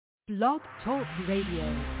Blog Talk Radio.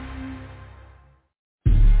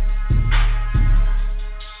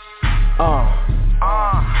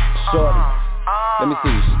 Shorty, let me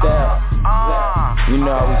see you step. You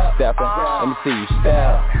know how we steppin'. Let me see you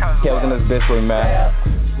step. Kells in this bitch with man.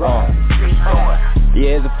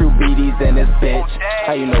 Yeah, there's a few BDs in this bitch.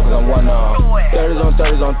 How you know? Cause I'm one 30s on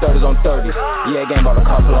 30s on 30s on 30s. Yeah, game about a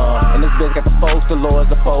couple on. And this bitch got the foes, the lords,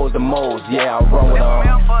 the foes, the moles. Yeah, I'll run with them.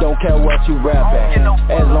 Don't care what you rapping,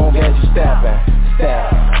 as long as you steppin'.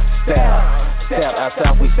 Step, step, step. Out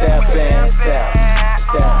south we steppin'. Step,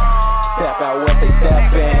 step. Step out west, they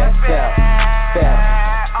step in. Step, step,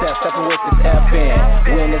 step, steppin' with this F in.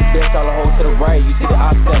 We in this bitch, all the hoes to the right. You see the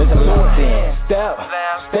I step to the left in. Step,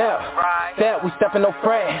 step, step, we steppin' no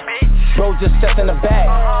fret. Bro just stepped in the back.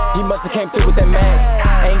 He musta came through with that Mac.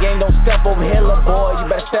 Ain't gang, don't step over here, little boy. You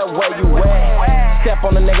better step where you at. Step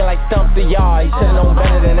on the nigga like stump the yard. He shoulda known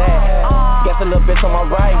better than that. Guess a little bitch on my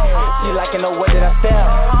right. She liking the way that I step.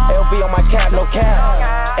 LB on my cap, no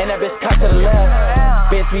cap. And that bitch cut to the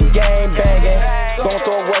left. Bitch, we gang banging. Don't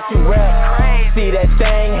throw what you rep. See that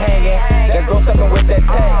thing hanging. Let's go steppin' with that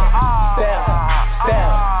tank. Step,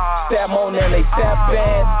 step, step on them, they step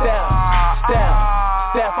in. Step, step,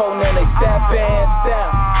 step on them, they step in. Step,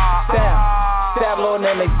 step, step low on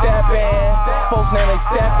them, they step in. Folks them, they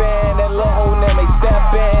step in. That little hoe them, they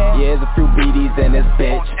step in. Yeah, there's a few BDs in this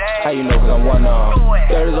bitch. How you know? Cause I'm one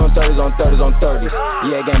 30s on 30s on 30s on 30s.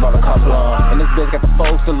 Yeah, game about a couple on. And this bitch got the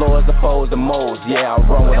foes, the lords, the foes, the moles. Yeah, I'll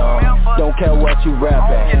run with them. Don't care what you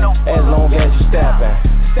rapping, as long as you steppin'.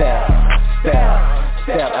 Step, step,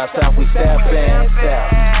 step. Out south we steppin'.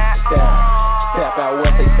 Step, step, step. Out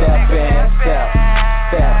west they steppin'. Step,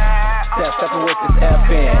 step, step. Steppin' with this F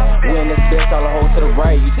in. We in this bitch, all the hoes to the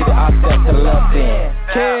right. You see the I step to the left in.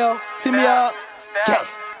 Kel, see me up. Okay.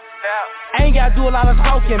 I ain't gotta do a lot of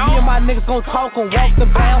talking. Me and my niggas gon' talk and walk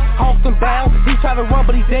them down, hawk them down. He try to run,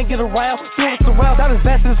 but he didn't get around. Do it around, that is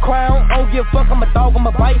best in his crown. I don't give a fuck, I'm a dog, I'm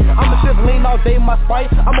a bite. I'ma sip lean all day with my Sprite.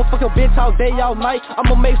 I'ma fuck your bitch all day, all night.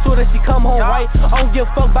 I'ma make sure that she come home right. I don't give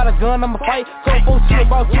a fuck about a gun, I'ma fight. So folks shit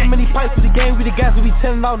about too many pipes. For the game, we the guys, we be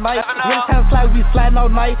tennin' all night. When it's time to slide, we be sliding all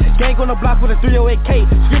night. Gang on the block with a 308K.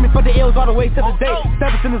 Screaming for the L's all the way to the day.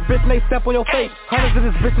 Steppers in this bitch and they step on your face. Hunters in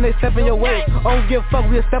this bitch and they step in your way. I don't give a fuck,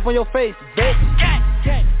 we a step on your face, bitch.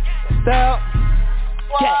 Step, step,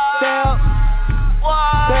 step,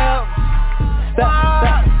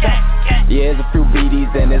 step. Yeah, there's a few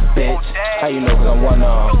BDs in this bitch. How you know? Cause I'm one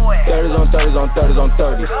 30s on 30s on 30s on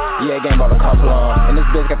 30s. Yeah, game about a couple on. And this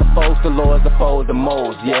bitch got the foes, the lords, the foes, the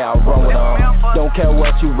moles. Yeah, I'll run with them. Don't care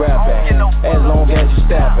what you rapping, as long as you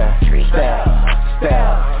steppin'. Step,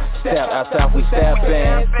 step, step. Out south we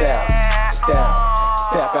steppin'. Step, step,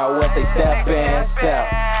 step. Out west they steppin'. Step,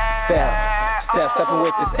 step. Steppin'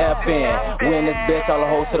 with this F in. We in this bitch, all the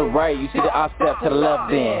hoes to the right. You see the I step to the left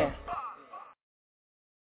in.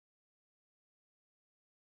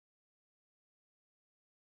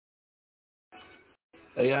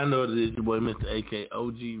 Hey, I know that it's your boy Mr. AK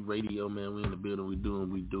OG Radio, man. We in the building, we doing what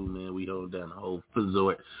we do, man. We hold down the whole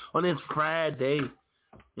resort on this Friday. You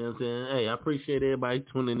know what I'm saying? Hey, I appreciate everybody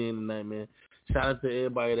tuning in tonight, man. Shout out to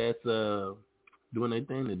everybody that's doing their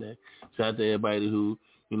thing today. Shout out to everybody who,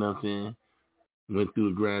 you know what I'm saying, went through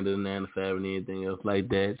the grind of the 9 to 5 and anything else like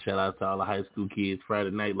that. Shout out to all the high school kids,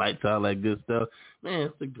 Friday night lights, all that good stuff. Man,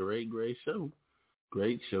 it's a great, great show.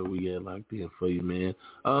 Great show we got locked in for you, man.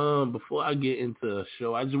 Before I get into the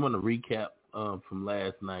show, I just want to recap from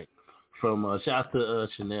last night. From shout out to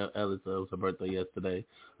Chanel Ellis. It was her birthday yesterday.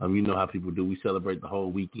 You know how people do. We celebrate the whole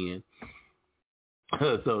weekend.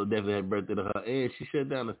 So definitely happy birthday to her. And she shut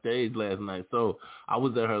down the stage last night. So I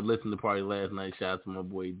was at her listening party last night. Shout out to my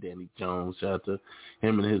boy Danny Jones. Shout out to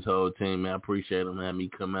him and his whole team, man. I appreciate him having me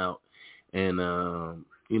come out and,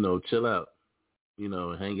 you know, chill out. You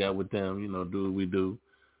know, hang out with them, you know, do what we do.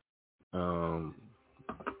 So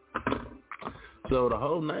the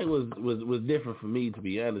whole night was different for me, to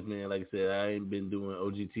be honest, man. Like I said, I ain't been doing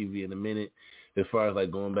OGTV in a minute as far as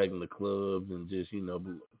like going back in the clubs and just, you know,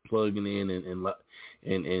 plugging in and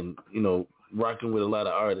you know, rocking with a lot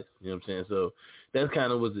of artists, you know what I'm saying? So that's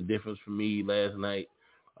kind of was the difference for me last night.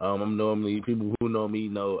 I'm normally, people who know me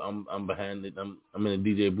know I'm behind it. I'm in a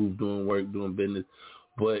DJ booth doing work, doing business,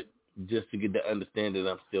 but just to get the understanding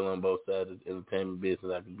I'm still on both sides of the entertainment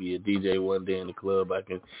business. I can be a DJ one day in the club. I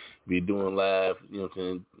can be doing live, you know what I'm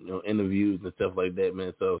saying, you know, interviews and stuff like that,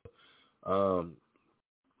 man. So,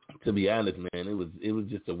 to be honest, man, it was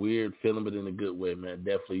just a weird feeling, but in a good way, man.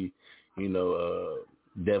 Definitely, you know,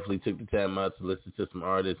 definitely took the time out to listen to some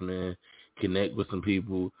artists, man, connect with some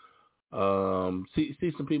people,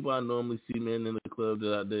 see some people I normally see, man, in the club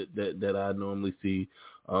that I normally see.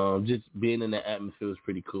 Just being in the atmosphere was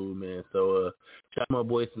pretty cool, man. So shout out my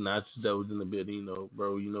boy Sinatra that was in the building, you know,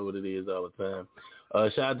 bro, you know what it is all the time.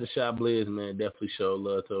 Shout out to Shot Blizz, man. Definitely show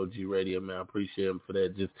love to OG Radio, man. I appreciate him for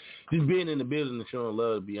that. Just being in the building and showing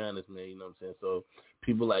love, to be honest, man. You know what I'm saying? So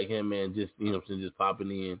people like him, man, just, you know what I'm saying, just popping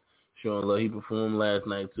in, showing love. He performed last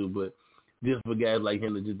night, too, but just for guys like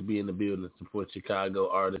him to just be in the building and support Chicago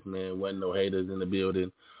artists, man. Wasn't no haters in the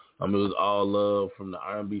building. It was all love from the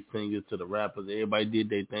R&B singers to the rappers. Everybody did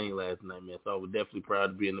their thing last night, man. So I was definitely proud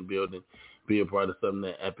to be in the building, be a part of something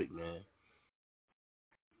that epic, man.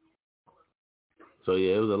 So,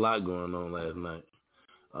 yeah, it was a lot going on last night.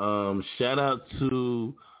 Shout out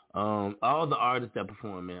to all the artists that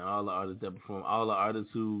performed, man. All the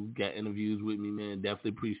artists who got interviews with me, man.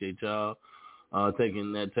 Definitely appreciate y'all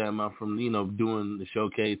taking that time out from, you know, doing the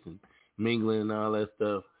showcase and mingling and all that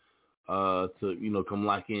stuff to, you know, come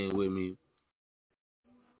lock in with me.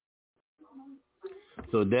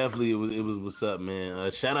 So definitely it was what's up,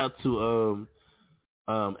 man. Shout out to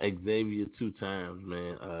Xavier 2 times,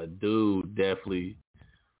 man. Dude definitely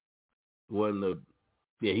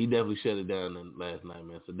he definitely shut it down last night,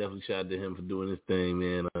 man. So definitely shout out to him for doing his thing,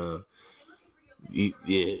 man.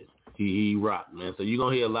 He rocked, man. So you're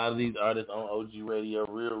going to hear a lot of these artists on OG Radio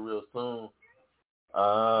real soon.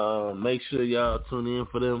 Make sure y'all tune in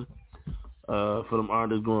for them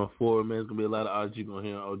artists going forward, man. It's going to be a lot of artists you're going to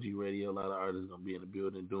hear on OG Radio. A lot of artists going to be in the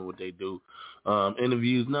building doing what they do.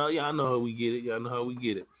 Interviews. No, y'all know how we get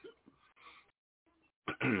it.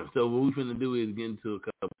 So what we finna do is get into a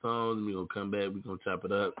couple songs. We're going to come back. We're going to chop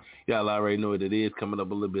it up. Y'all already know what it is. Coming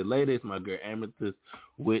up a little bit later, it's my girl Amethyst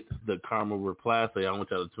with the Carmel Reply. So y'all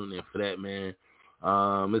want y'all to tune in for that, man.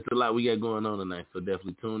 It's a lot we got going on tonight. So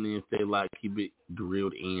definitely tune in, stay locked, keep it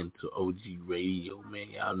drilled into OG Radio, man.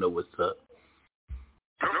 Y'all know what's up.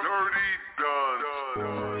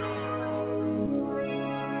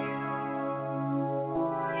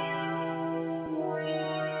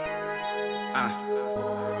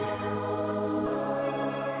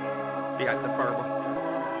 You got the purple.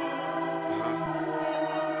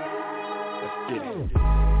 Let's get it.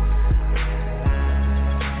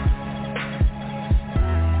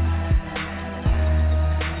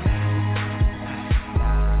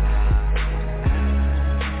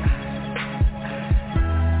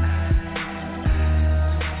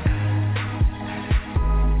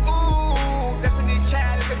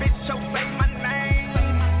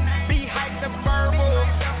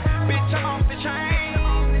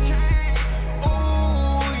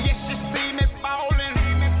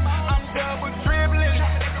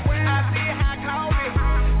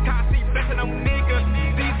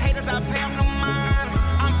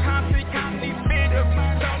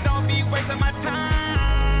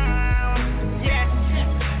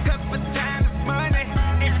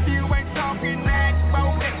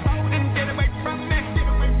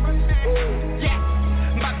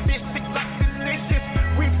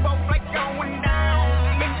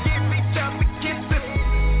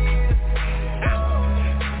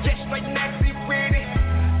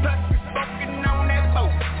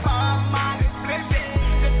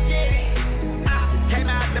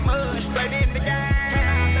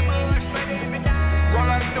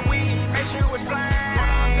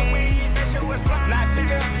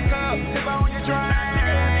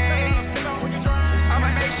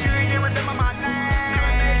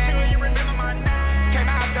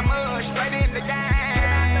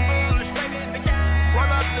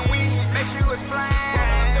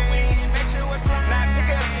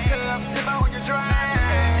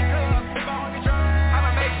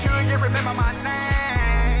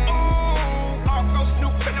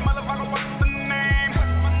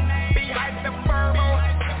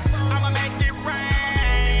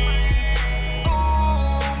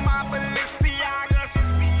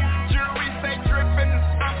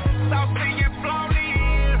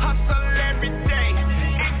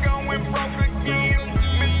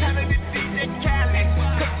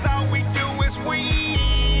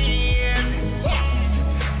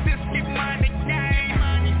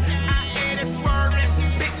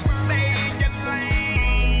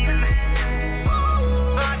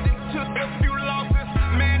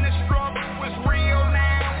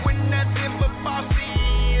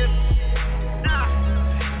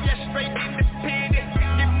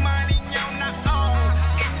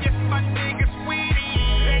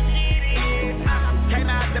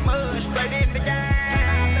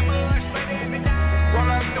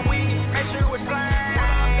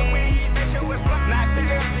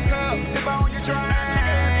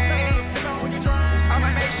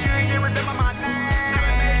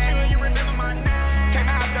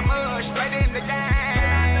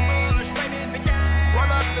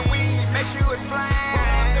 make sure it's flying.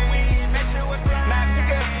 Now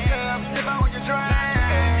pick up the cup, sip on your drink.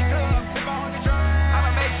 I'ma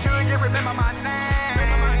make sure you remember my name.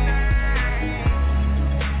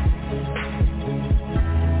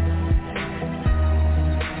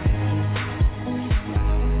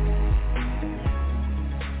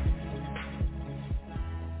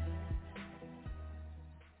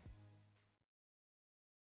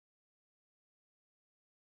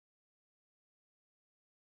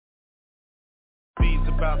 Bees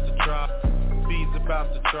about to drop, bees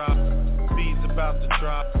about to drop, bees about to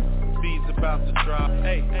drop, bees about to drop,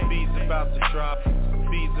 hey, bees about to drop,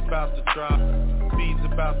 bees about to drop, bees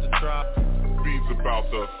about to drop, bees about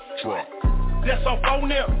to drop. That's on phone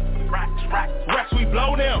them, racks we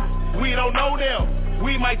blow them, we don't know them,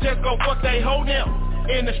 we might just go fuck they hoe them,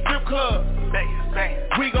 in the strip club,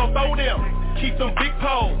 we gon' throw them, keep them big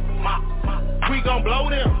poles, we gon' blow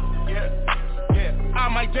them, I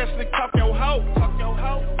might just lick up your hoe.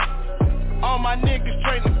 All my niggas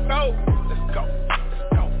train to go. Let's go.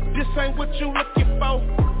 This ain't what you looking for.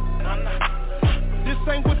 This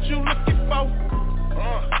ain't what you looking for.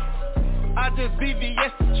 I just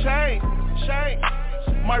VVS the chain.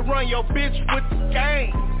 Might run your bitch with the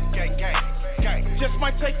gang. Just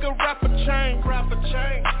might take a rapper chain.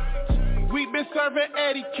 We been serving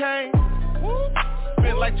Eddie Kane.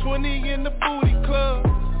 Spent like 20 in the booty club.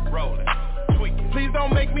 Rollin'. Please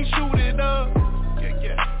don't make me shoot it up.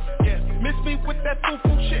 Yeah. Miss me with that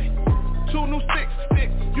foo-foo shit. 2 new sticks.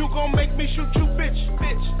 You gon' make me shoot you, bitch.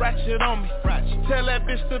 Ratchet on me. Tell that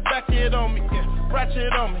bitch to back it on me.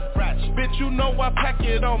 Ratchet on me. Bitch, you know I pack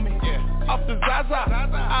it on me. Off the Zaza.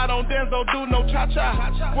 I don't dance, don't do no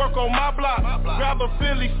cha-cha. Work on my block. Grab a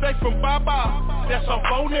Philly steak from Baba. That's on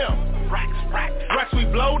phone them. Racks we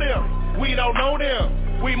blow them. We don't know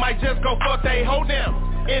them. We might just go fuck they hoe them.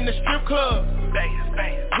 In the strip club,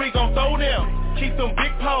 we gon' throw them, keep them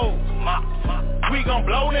big poles, we gon'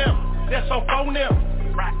 blow them, that's on phone them,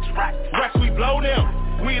 racks we blow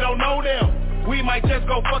them, we don't know them, we might just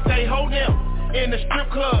go fuck they hoe them, in the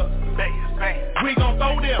strip club, we gon'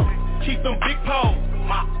 throw them, keep them big poles,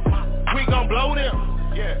 we gon' blow them,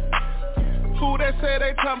 Who they say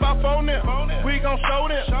they talking about phone them, we gon' show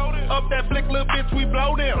them, up that blick little bitch we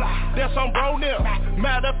blow them, that's on bro them,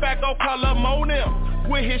 matter of fact gon' call up Mo them.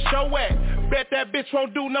 Where his show at? Bet that bitch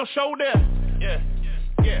won't do no show there.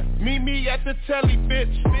 Yeah. Meet me at the telly,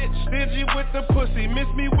 bitch. Stingy with the pussy. Miss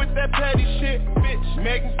me with that petty shit, bitch.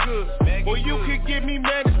 Megan good. Or you could give me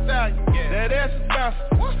Megan style. That ass is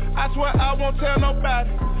bouncing. I swear I won't tell nobody.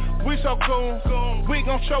 We so cool. We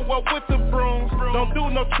gon' show up with the brooms. Don't do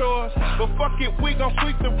no chores. But fuck it, we gon'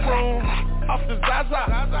 sweep the room. Off the Zaza.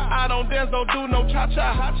 I don't dance, don't do no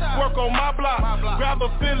cha-cha. Work on my block. Grab a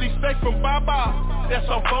Philly steak from Baba. That's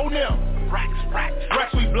on phone them.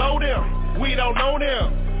 Racks we blow them. We don't know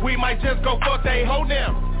them. We might just go fuck they hoe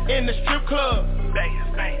them. In the strip club.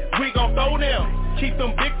 We gon' throw them. Keep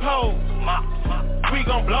them big poles. We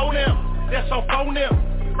gon' blow them. That's on phone them.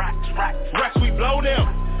 Racks we blow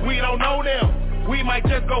them. We don't know them. We might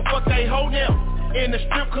just go fuck they hoe them. In the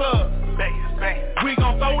strip club. We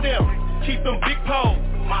gon' throw them. Keep them big poles.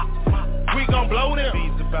 We gon' blow them.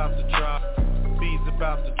 Bees about to drop. Bees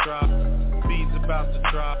about to drop. Bees about to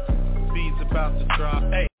drop. Bees about to drop.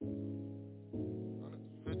 Hey.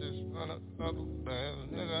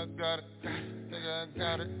 Nigga, I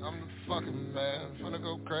got it. I'm the fucking man. Finna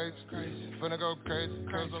go crazy.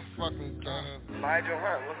 Cause I'm fucking king. Nigel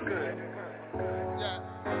Hunt, what's good?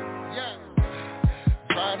 Yeah.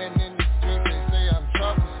 Riding in the street, they say I'm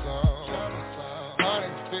troublesome.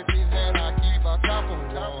 150s and I keep a couple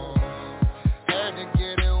on. Had to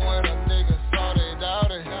get it when a nigga saw they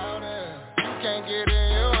doubted. You can't get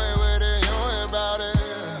in your way with it, you ain't about it.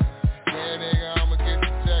 Yeah, nigga, I'ma get the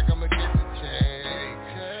check, I'ma get the check.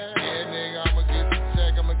 Yeah, nigga, I'ma get the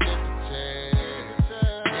check, I'ma get the check.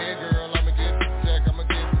 Yeah, girl, I'ma get the check, I'ma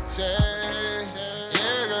get the check.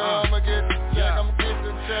 Yeah, girl, I'ma get the check, I'ma get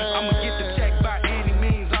the check. I'ma get the check by any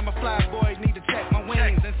means. I'm a fly boy, need to check my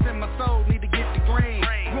wings. And send my soul, need to get the green.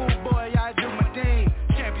 Rude boy, I do my thing.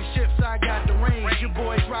 Championships, I got the rings. Your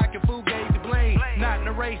boys rockin' Fugazi bling. Not in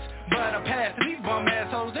the race, but I passed. And these bum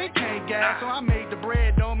assholes, they can't gas. So I made the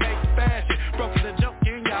bread, don't make the fashion. Broke for the joke,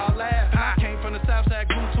 and y'all laugh. I came from the south side,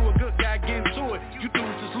 grew to a good guy, getting to it. You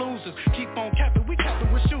dudes is losers. Keep on capping, we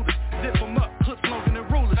capping with shooters. Zip them up, clips longer than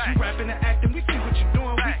rulers. You rapping and acting, we see what you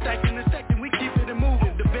doing. We stacking and stacking, we keep it and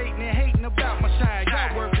moving. Debating and hating about my shine.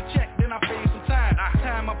 Y'all work the check, then I pay some time.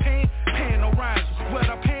 Time I paying no rhymes. What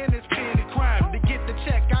I'm paying is paying the crime. To get the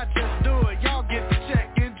check, I just do it. Y'all get the check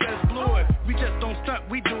and just blew it. We just don't stunt,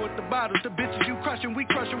 we do it the bottles. The bitches you crushing, we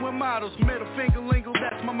crushing with models. Middle finger lingo,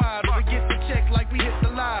 that's my motto. To get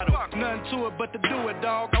what to do it,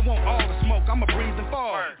 dog. I want all the smoke, I'm a breathing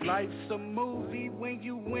fart. Life's a movie when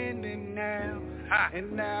you winning now.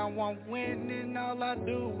 And now I'm winning, all I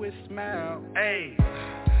do is smile. Hey,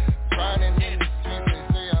 grinding in the streets,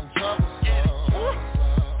 they say I'm troublesome.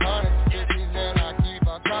 150s and I keep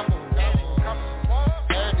a couple.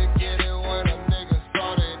 Had to get it when a nigga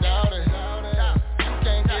saw they doubted. You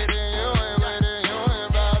can't get it, you ain't with it, you ain't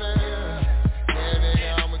about it. Yeah, nigga,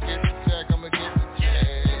 I'ma get the check, I'ma get the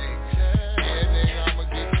check. Yeah, nigga, I'ma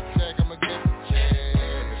get the check, I'ma get the check.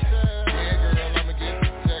 Yeah, girl, I'ma get the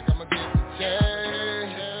check, I'ma get the check.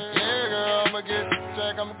 Yeah, girl, I'ma get the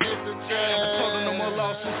check, I'ma get the check. I told her no more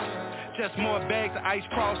losses, just more bags of ice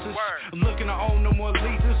crosses. I'm looking to own no more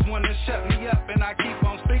leases. Wanna shut me up and I keep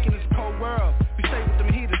on speaking. It's a cold world. We stay with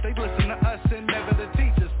them heaters. They listen to us and never the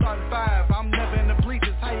teachers. Starting 5, I'm never in the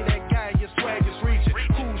bleachers. How you that guy? Your swag is reaching.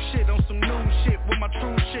 Cool shit on some new shit with my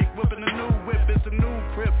true chick. Whipping a new whip. It's a new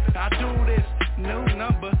crib. I do this. New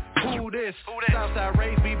number. Who this? Southside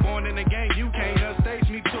Ray be born in the game. You can't upstage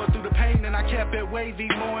me. Tore through the pain and I kept it wavy.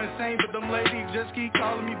 More insane, but them ladies just keep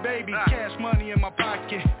calling me baby. Cash money in my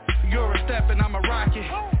pocket. You're a step and I'm a rocket.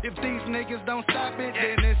 If these niggas don't stop it,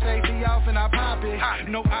 then it's safety off and I pop it.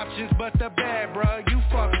 No options but the bad, bruh. You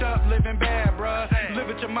fucked up living bad, bruh. Live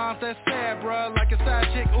with your mom, that's sad, bruh. Like a side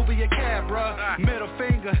chick, Uber your cab, bruh. Middle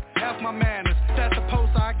finger, F my manners. That's the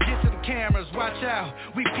post I get to the cameras. Watch out,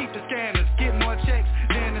 we peep the scanners. Get more checks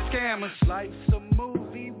than the scammers. Life's a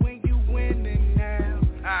movie when you winning now.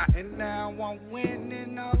 And now I'm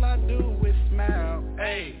winning, all I do is smile.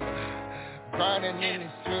 Hey. Grinding in the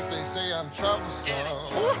streets, they say I'm troublesome.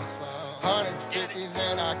 150s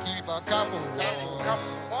and I keep a couple.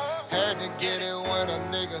 Had to get it when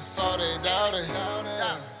a nigga saw they doubted.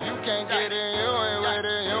 You can't get it, you ain't with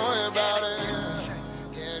it, you ain't about it.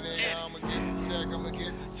 Yeah, nigga, I'ma get the check, I'ma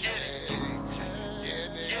get the check.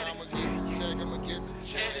 Yeah, nigga, I'ma get the check, I'ma get the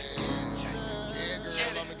check. Yeah,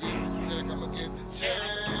 girl, I'ma get the check, I'ma get the check.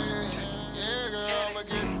 Yeah, girl, I'ma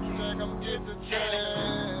get the check, I'ma get the check.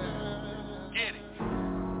 Get it,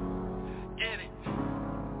 get it,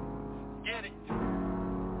 get it,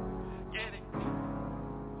 get it, get it,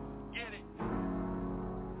 get it,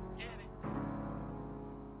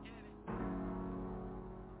 get it.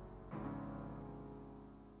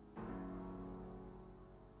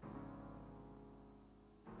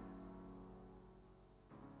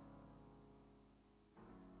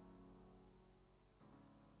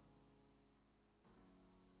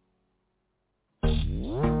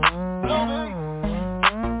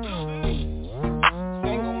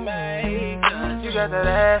 You got that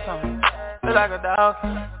ass on me, feel like a dog.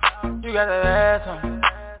 You got that ass on me,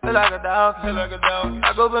 feel like a dog.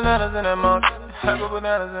 I go bananas in that monkey. I go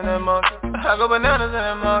bananas in that monkey. I go bananas in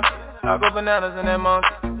that monkey. I go bananas in that monkey.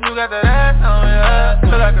 You got that ass on me, yeah.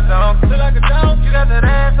 Feel like a dog. Feel like a dog. You got that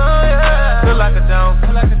ass on me, yeah. Feel like a dog.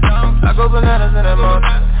 Feel like a dog. I go bananas in that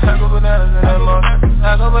monkey. I go bananas in that monkey.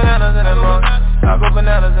 I go bananas in that monkey. I go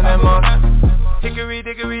bananas in that monkey. Hickory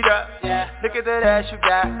dickory dock, yeah. Look at that ass you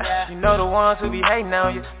got, yeah. You know the ones who be hating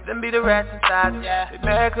on you, them be the rats inside you, yeah. They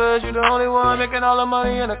mad cause you the only one making all the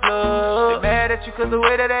money in the club. They mad at you cause the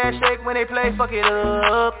way that ass shake when they play, fuck it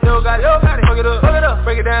up. Yo got it, fuck it up,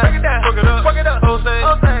 break it down, fuck it up, whole stage,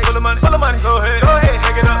 full of money, go ahead,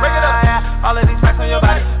 break it up, yeah. All of these racks on your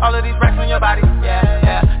body, all of these racks on your body,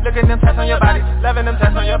 yeah. Look at them tats on your body, loving them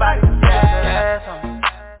tats on your body, yeah. Ass on me,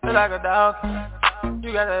 feel like a dog, you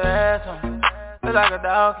got that ass on me. Feel like a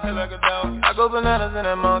dog, I go bananas in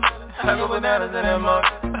that monkey. I go bananas in that monkey.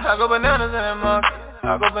 I go bananas in that monkey.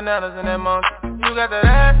 I go bananas in that monkey. You got that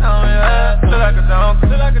ass on, yeah. Feel like a dog, you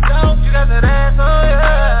got that ass on,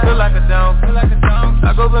 yeah. Feel like a dog,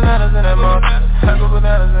 I go bananas in that monkey. I go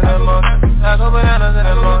bananas in that monkey. I go bananas in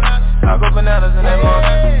that monkey. I go bananas in that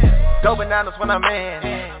monkey. Go bananas when I'm in.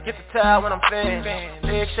 Get the towel when I'm thin.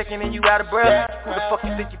 Legs shaking and you out of breath. Who the fuck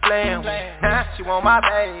you think you playing with? Huh? She want my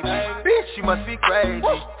baby. Bitch, she must be crazy.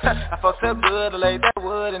 I fucked up good, I laid that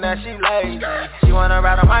wood and now she lazy. She wanna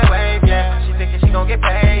ride on my wave, yeah. She thinking she gon' get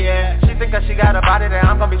paid, yeah. She think that she got a body that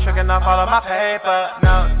I'm gon' be tricking off all of my paper.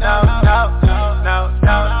 No. You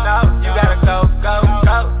gotta go.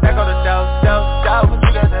 There go the dope. You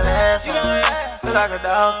got that ass on. Feel like a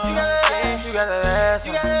dog. You got that ass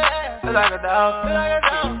on. Feel like a dog.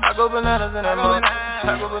 I go bananas in that monkey.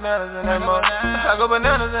 I go bananas in that monkey. I go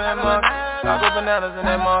bananas in that monkey. I go bananas in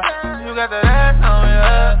that monkey. You got that ass on,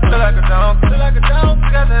 yeah. Feel like a dog. You got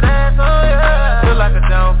that ass on, yeah. Feel like a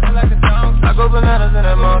dog. I go bananas in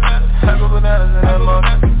that monkey. I go bananas in that monkey.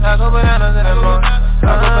 I go bananas in that monkey.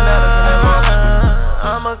 I go bananas in that monkey.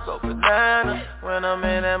 I'ma go bananas when I'm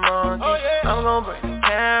in that monkey. I'm gon' bring the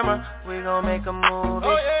camera. camera, we gon' make a movie.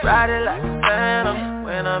 Ride it like a phantom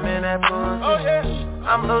when I'm in that pussy.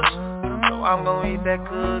 I'm loose, so I'm gon' eat that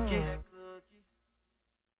cookie.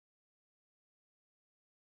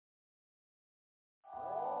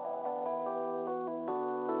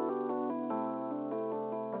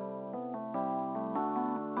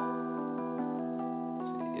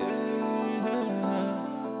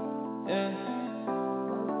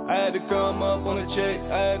 I had to come up on a check,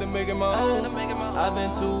 I had to make it my own. I've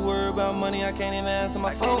been too worried about money, I can't even answer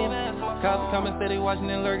my phone. Cops coming, steady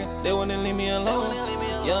watching and lurking, they wouldn't leave me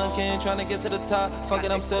alone. Young Ken trying to get to the top, fuck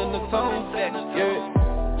it, I'm setting the tone.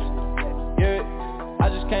 Yeah, I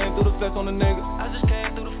just came through the flex on the nigga.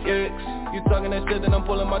 Yeah, you talking that shit, then I'm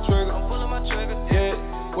pulling my trigger. Yeah,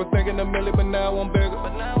 was thinking a million, but now I'm bigger.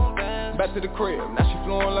 Back to the crib, now she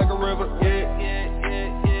flowing like a river. Yeah,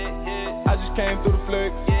 I just came through the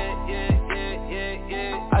flex.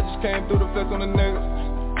 I just came through the flex on the nigga.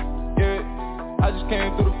 Yeah, I just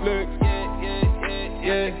came through the flex.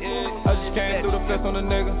 Yeah, I just came through the flex on the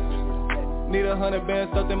nigga. Need 100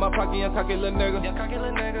 bands stuffed in my pocket, young cocky little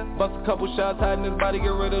nigga. Bust a couple shots, hiding his body,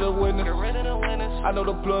 get rid of the witness. I know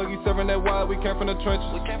the plug, you serving that wide, we came from the trenches.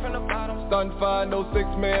 Starting 5, no 6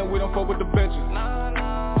 man, we don't fuck with the benches.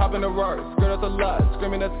 Hop in the Rari, skirt out the lot,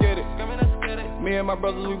 screaming let's get it. Me and my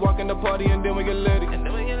brothers, we walk in the party and then we get litty.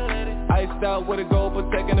 Iced out with a gold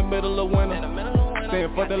protect in the middle of winter.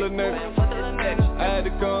 Saying fuck that little nigga. I had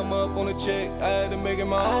to come up on a check, I had to make it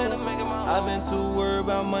my own. I've been too worried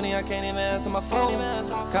about money, I can't even answer my phone.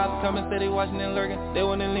 Cops coming, steady watching and lurking, they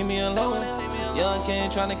wouldn't leave me alone. Young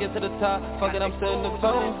Ken trying to get to the top, fuck it, I'm setting the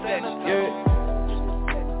tone.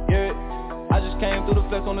 Yeah, I just came through the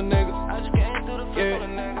flex on the nigga.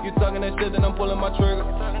 Yeah, you talking that shit, then I'm pulling my trigger.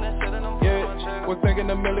 Yeah, was thinking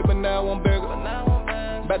a million, but now I'm bigger.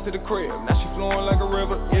 Back to the crib, now she flowing like a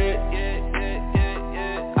river. Yeah,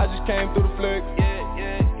 I just came through the flex.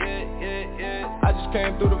 I just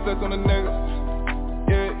came through the flex on the nigga.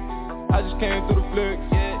 Yeah, I just came through the flex.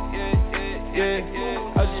 Yeah,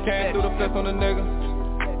 I just came through the flex on the nigga.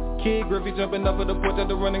 Kid Griffey jumping up at the porch at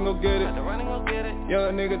the running, go get it.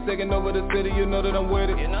 Young nigga taking over the city, you know that I'm with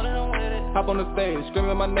it. Hop on the stage,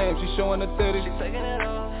 screaming my name, she showing the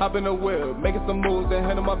titties. Hop in the wheel, making some moves and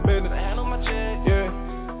handle my business. Yeah,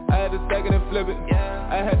 I had to stack it and flip it.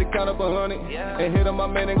 I had to count up 100 and hit on my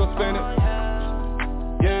man and go spin it.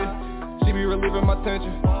 Yeah, she be relieving my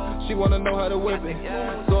tension. She wanna know how to whip it.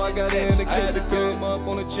 So I got in the kitchen to come up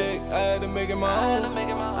on a check. I had to make it my own.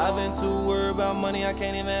 I've been too worried about money, I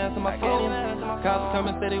can't even answer my phone. Cops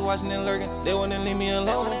coming, steady watching and lurking, they wouldn't leave me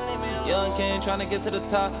alone. Young Ken trying to get to the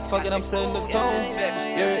top, fuck it, I'm setting the tone.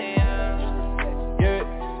 Yeah,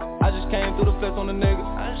 I just came through the flex on the nigga.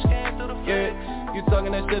 Yeah, you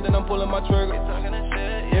talking that shit, then I'm pulling my trigger.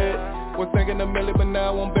 Yeah, was thinking a million, but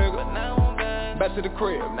now I'm bigger. Back to the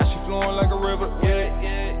crib, now she flowing like a river. Yeah,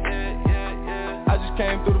 I just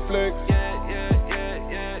came through the flex.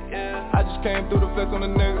 I just came through the flex on the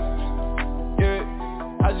nigga. Yeah,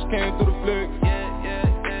 I just came through the flex.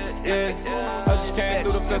 Yeah, I just came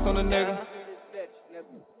through the flex on the nigga.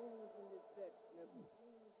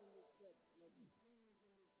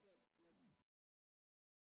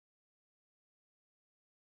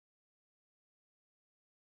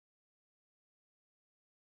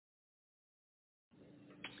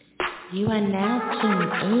 You are now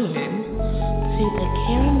tuned in to the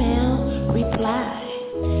Carmel Reply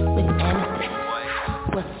with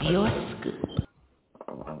Amethyst. What's your scoop?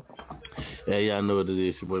 Hey, y'all know what it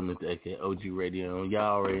is. Your boy, Mr. AK, OG Radio.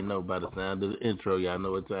 Y'all already know by the sound of the intro. Y'all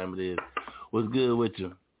know what time it is. What's good with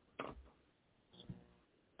you?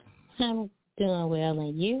 I'm doing well,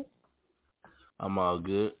 and you? I'm all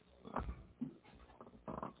good.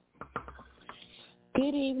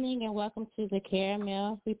 Good evening and welcome to the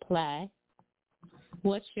Caramel Reply.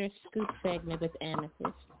 What's your scoop segment with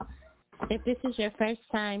Amethyst? If this is your first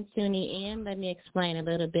time tuning in, let me explain a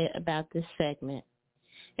little bit about this segment.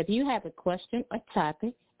 If you have a question or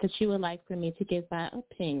topic that you would like for me to give my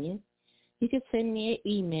opinion, you can send me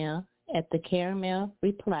an email at the Caramel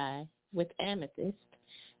Reply with Amethyst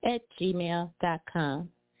at gmail.com.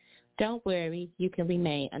 Don't worry, you can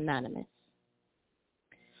remain anonymous.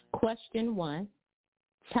 Question 1.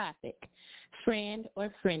 Topic, friend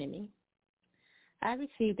or frenemy? I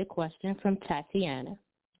received a question from Tatiana.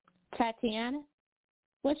 Tatiana,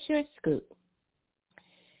 what's your scoop?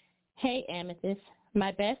 Hey, Amethyst,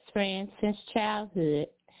 my best friend since childhood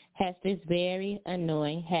has this very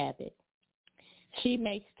annoying habit. She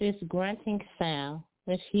makes this grunting sound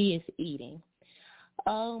when she is eating.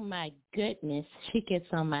 Oh, my goodness, she gets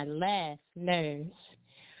on my last nerves.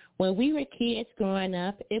 When we were kids growing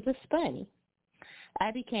up, it was funny.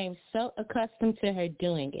 I became so accustomed to her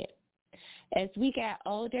doing it. As we got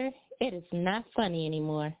older, it is not funny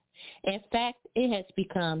anymore. In fact, it has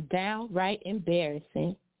become downright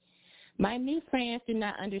embarrassing. My new friends do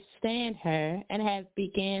not understand her and have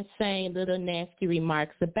begun saying little nasty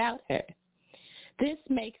remarks about her. This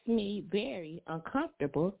makes me very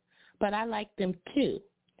uncomfortable, but I like them too.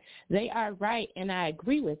 They are right and I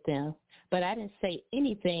agree with them, but I didn't say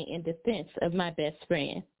anything in defense of my best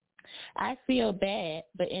friend. I feel bad,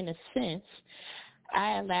 but in a sense,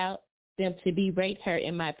 I allowed them to berate her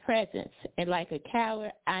in my presence, and like a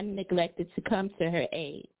coward, I neglected to come to her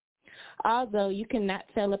aid. Although you cannot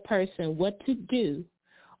tell a person what to do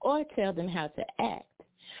or tell them how to act,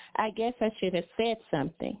 I guess I should have said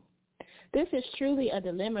something. This is truly a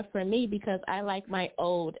dilemma for me because I like my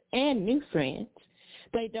old and new friends.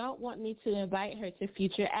 They don't want me to invite her to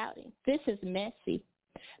future outings. This is messy.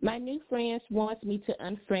 My new friends want me to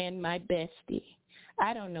unfriend my bestie.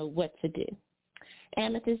 I don't know what to do.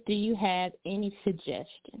 Amethyst, do you have any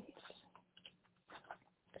suggestions?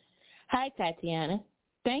 Hi, Tatiana.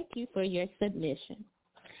 Thank you for your submission.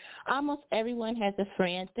 Almost everyone has a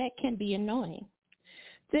friend that can be annoying.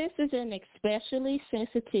 This is an especially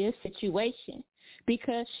sensitive situation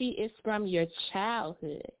because she is from your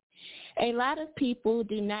childhood. A lot of people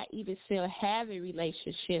do not even still have a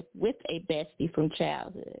relationship with a bestie from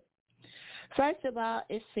childhood. First of all,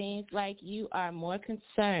 it seems like you are more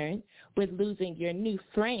concerned with losing your new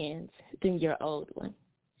friends than your old one.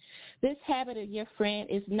 This habit of your friend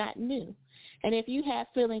is not new, and if you have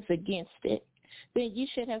feelings against it, then you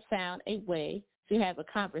should have found a way to have a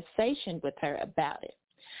conversation with her about it.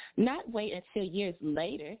 Not wait until years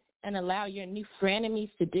later and allow your new frenemies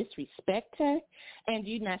to disrespect her and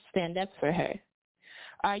you not stand up for her.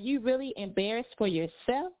 Are you really embarrassed for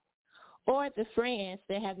yourself or the friends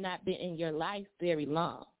that have not been in your life very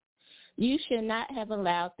long? You should not have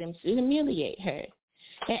allowed them to humiliate her.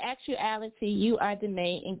 In actuality, you are the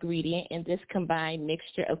main ingredient in this combined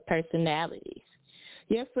mixture of personalities.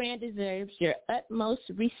 Your friend deserves your utmost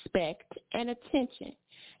respect and attention,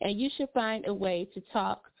 and you should find a way to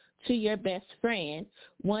talk to your best friend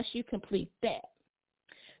once you complete that.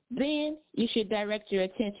 Then you should direct your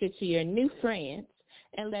attention to your new friends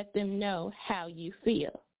and let them know how you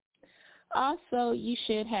feel. Also, you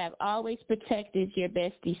should have always protected your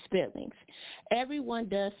bestie's feelings. Everyone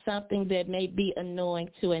does something that may be annoying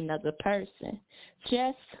to another person.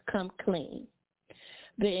 Just come clean.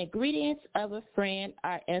 The ingredients of a friend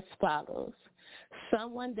are as follows: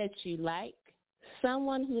 someone that you like,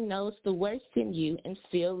 someone who knows the worst in you and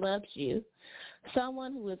still loves you,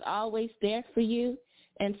 someone who is always there for you,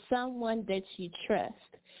 and someone that you trust.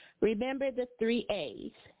 Remember the 3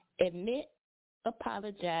 A's: admit,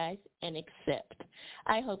 apologize, and accept.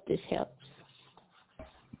 I hope this helps.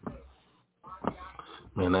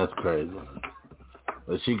 Man, that's crazy.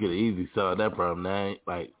 But she could have easily solved that problem now,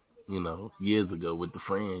 like, years ago with the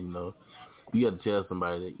friend, You got to tell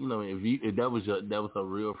somebody that, if that was a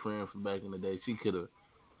real friend from back in the day, she could have,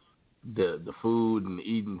 the food and the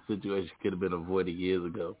eating situation could have been avoided years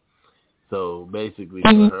ago. So basically,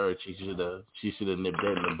 for her, she should have nipped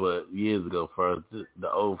that in the butt years ago for the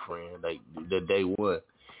old friend, like the day one.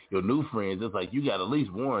 Your new friends, it's like you got to at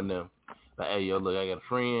least warn them, like, hey, yo, look, I got a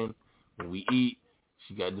friend. When we eat,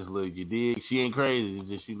 she got this little, you dig? She ain't crazy.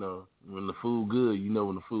 It's just, when the food good,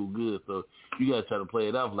 when the food good. So you got to try to play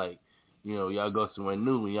it off like, y'all go somewhere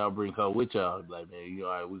new and y'all bring her with y'all. Like, man, all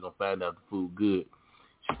right, we're going to find out the food good.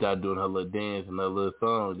 She started doing her little dance and her little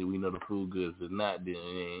song, then we know the food good. If it's not, then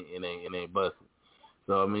it ain't busting.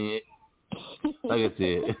 So, I mean, like I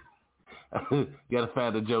said, you got to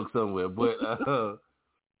find a joke somewhere. But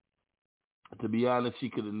to be honest, she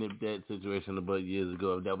could have nipped that situation about years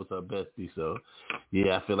ago if that was her bestie. So,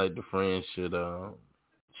 yeah, I feel like the friend should have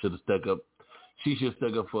stuck up. She should have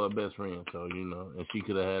stuck up for her best friend. So, and she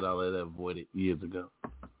could have had all of that avoided years ago.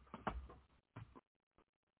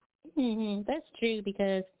 That's true,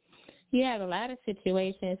 because you have a lot of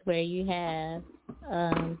situations where you have,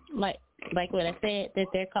 like what I said, that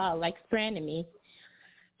they're called like frenemies.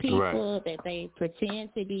 People that they pretend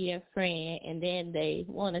to be your friend, and then they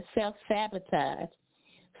want to self-sabotage.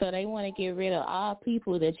 So they want to get rid of all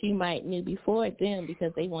people that you might knew before them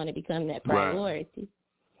because they want to become that priority.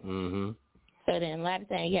 Mm-hmm. So then a lot of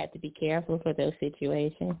times you have to be careful for those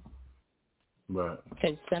situations. Right.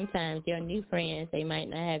 Because sometimes your new friends, they might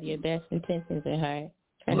not have your best intentions at heart.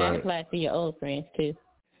 And that applies to your old friends, too.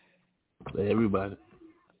 Everybody.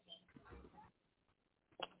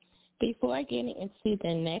 Before getting into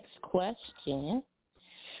the next question,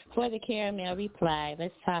 for the Caramel Reply,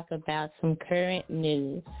 let's talk about some current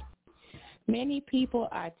news. Many people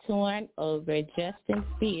are torn over Justin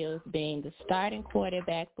Fields being the starting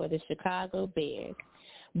quarterback for the Chicago Bears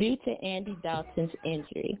due to Andy Dalton's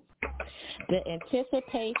injury. The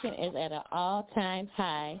anticipation is at an all-time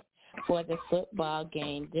high for the football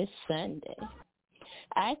game this Sunday.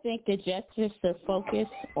 I think that Justin should focus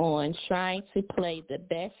on trying to play the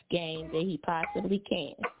best game that he possibly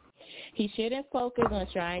can. He shouldn't focus on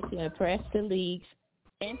trying to impress the leagues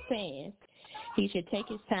and fans. He should take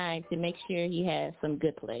his time to make sure he has some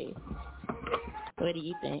good plays. What do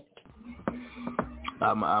you think?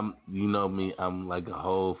 You know me, I'm like a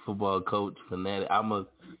whole football coach fanatic. I'm gonna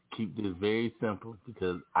keep this very simple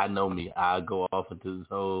because I know me. I go off into this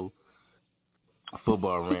whole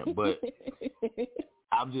football rant, but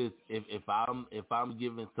I'm just if I'm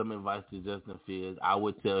giving some advice to Justin Fields, I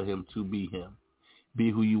would tell him to be him,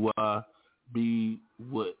 be who you are, be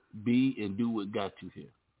and do what got you here.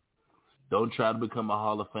 Don't try to become a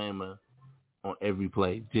Hall of Famer on every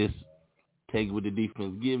play. Just take what the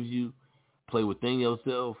defense gives you, play within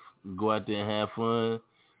yourself, go out there and have fun.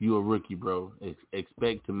 You a rookie, bro.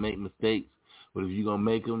 Expect to make mistakes, but if you're gonna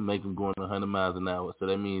make them going 100 miles an hour. So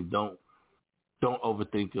that means don't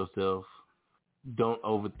overthink yourself. Don't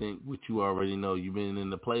overthink what you already know. You've been in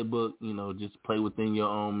the playbook. You know, just play within your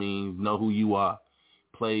own means. Know who you are.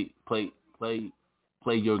 Play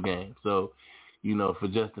your game. So, you know, for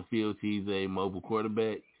Justin Fields, he's a mobile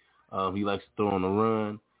quarterback. He likes to throw on the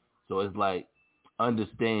run. So it's like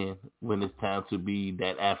understand when it's time to be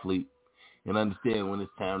that athlete and understand when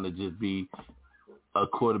it's time to just be a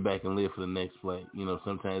quarterback and live for the next play. You know,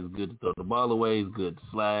 sometimes it's good to throw the ball away. It's good to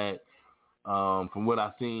slide. From what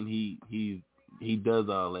I've seen, he does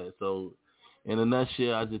all that. So in a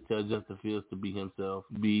nutshell, I just tell Justin Fields to be himself,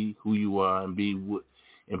 be who you are, and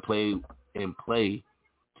play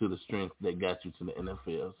to the strength that got you to the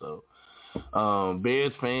NFL. So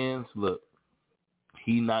Bears fans, look,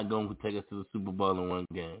 he's not going to take us to the Super Bowl in one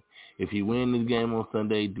game. If he wins this game on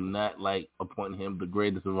Sunday, do not appoint him the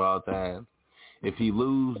greatest of all time. If he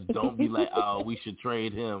loses, don't be like, oh, we should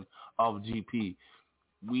trade him off GP.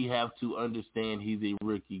 We have to understand he's a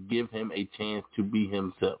rookie. Give him a chance to be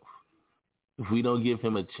himself. If we don't give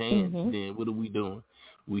him a chance, then what are we doing?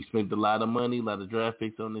 We spent a lot of money, a lot of draft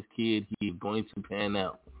picks on this kid. He's going to pan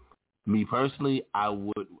out. Me personally, I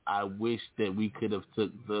wish that we could have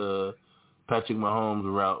took the Patrick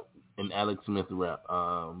Mahomes route and Alex Smith route.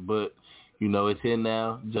 But, you know, it's here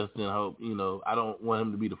now. Justin Hope, you know, I don't want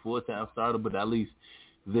him to be the full-time starter, but at least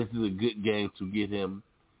this is a good game to get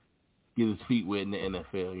his feet wet in the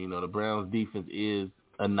NFL. You know, the Browns defense is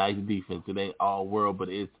a nice defense. It ain't all world, but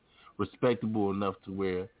it's respectable enough to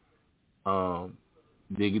where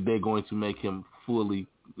they're going to make him fully,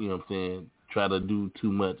 you know what I'm saying, try to do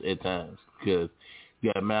too much at times because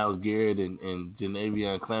you got Myles Garrett and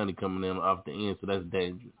Janavion Clowney coming in off the end, so that's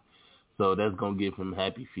dangerous. So that's going to give him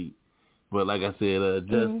happy feet. But like I said,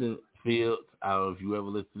 Justin Fields, I don't know if you ever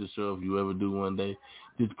listen to the show, if you ever do one day,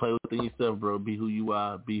 just play within yourself, bro. Be who you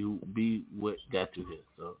are. Be what got you here.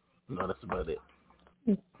 So, you know, that's about it.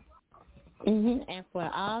 And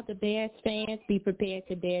for all the Bears fans, be prepared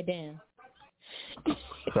to bear down.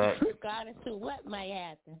 Facts. Regardless of what might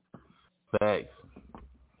happen. Facts.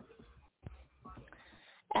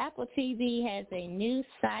 Apple TV has a new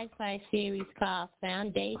sci-fi series called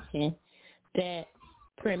Foundation that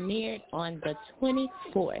premiered on the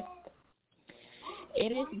 24th.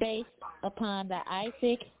 It is based upon the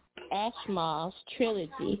Isaac Asimov's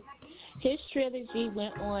trilogy. His trilogy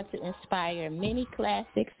went on to inspire many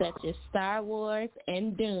classics such as Star Wars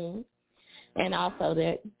and Dune, and also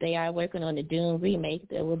they are working on the Dune remake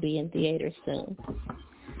that will be in theaters soon.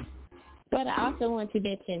 But I also want to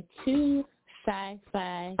mention two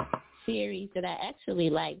sci-fi series that I actually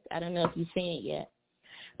liked. I don't know if you've seen it yet,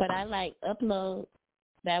 but I like Upload.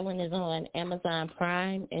 That one is on Amazon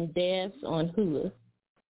Prime, and Devs on Hulu.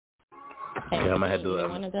 I'm gonna have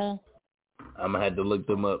to look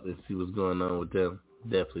them up and see what's going on with them.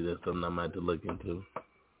 Definitely, that's something I'm gonna have to look into.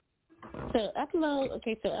 So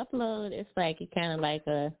Upload is like kind of like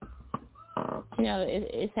a, you know,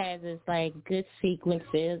 it has its like good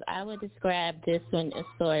sequences. I would describe this one as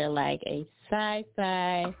sort of like a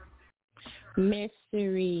sci-fi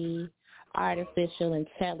mystery artificial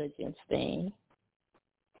intelligence thing.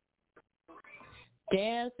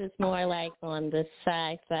 Devs is more like on the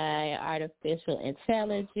sci-fi, artificial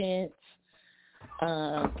intelligence,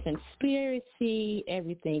 conspiracy.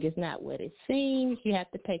 Everything is not what it seems. You have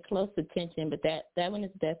to pay close attention, but that one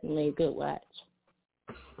is definitely a good watch.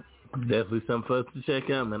 Definitely something for us to check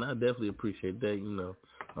out, man. I definitely appreciate that. You know,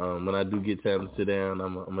 when I do get time to sit down,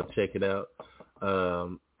 I'm gonna check it out.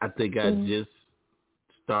 I think I just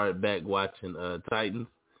started back watching Titans.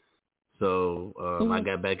 So I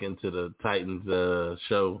got back into the Titans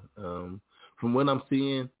show. From what I'm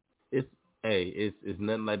seeing, it's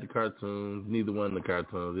nothing like the cartoons. Neither one of the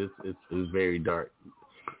cartoons. It's very dark.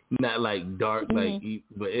 Not like dark but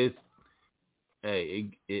it's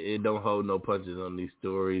it don't hold no punches on these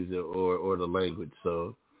stories or the language.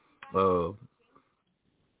 So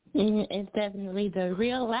it's definitely the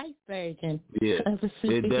real life version. Yeah, of a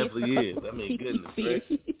it definitely superhero is. I mean, goodness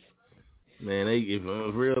gracious. Man,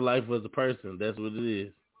 if real life was a person, that's what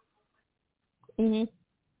it is.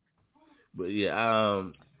 But yeah,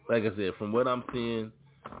 like I said, from what I'm seeing,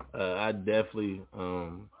 I definitely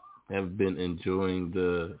have been enjoying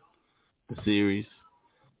the series.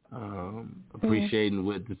 Appreciating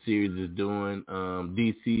what the series is doing.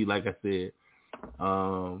 DC, like I said,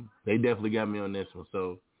 they definitely got me on this one.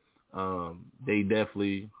 So they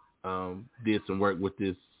definitely did some work with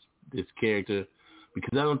this character,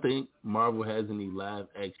 because I don't think Marvel has any live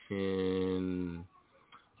action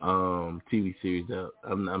TV series out.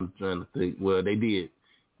 I'm trying to think. Well, they did,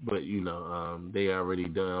 but they already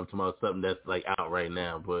done. I'm talking about something that's like out right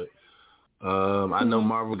now. But I know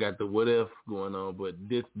Marvel got the What If going on, but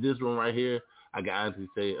this one right here, I can honestly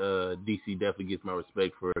say DC definitely gets my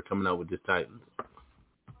respect for coming out with this Titans.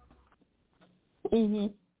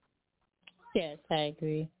 Yes, I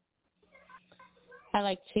agree. I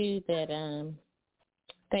like too that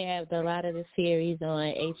they have a lot of the series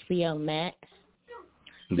on HBO Max.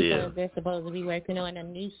 Because they're supposed to be working on a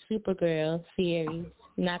new Supergirl series,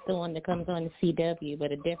 not the one that comes on the CW,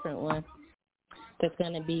 but a different one that's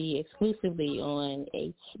going to be exclusively on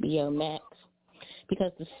HBO Max.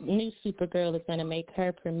 Because the new Supergirl is going to make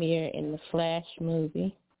her premiere in the Flash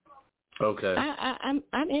movie. Okay.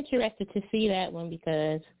 I'm interested to see that one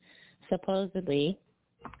because supposedly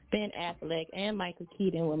Ben Affleck and Michael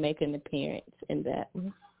Keaton will make an appearance in that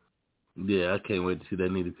one. Yeah, I can't wait to see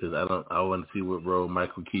that neither, because I want to see what role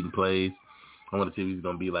Michael Keaton plays. I want to see if he's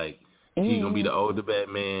gonna be like he's gonna be the older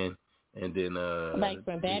Batman, and then like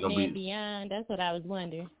from Batman Beyond. That's what I was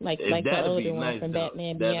wondering. Like the that'd older be one nice, from though.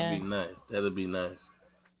 Batman That'd Beyond. That'd be nice.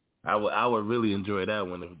 I would really enjoy that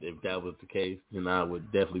one if that was the case. Then I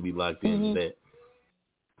would definitely be locked into that.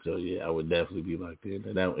 So yeah, I would definitely be locked in.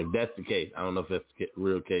 And if that's the case, I don't know if that's the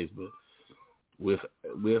real case, but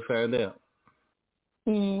we'll find out.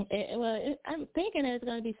 I'm thinking it's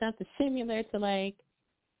going to be something similar to like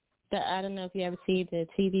I don't know if you ever see the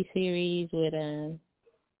TV series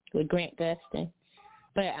with Grant Gustin,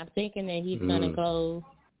 but I'm thinking that he's going to go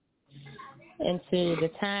into the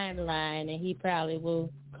timeline and he probably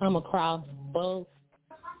will come across both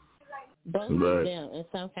of them in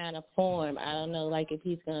some kind of form. I don't know, like if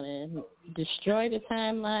he's going to destroy the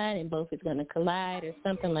timeline and both is going to collide or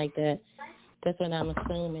something like that. That's what I'm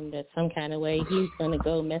assuming, that some kind of way he's going to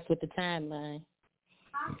go mess with the timeline.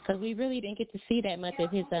 Because we really didn't get to see that much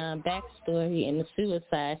of his backstory in the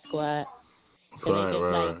Suicide Squad.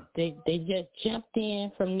 So they just jumped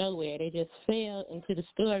in from nowhere. They just fell into the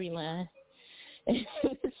storyline. It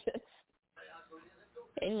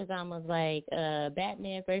was almost like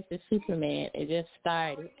Batman versus Superman. It just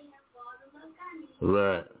started.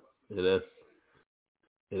 Right. Yeah,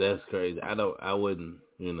 that's crazy. I wouldn't,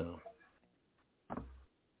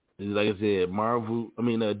 Like I said,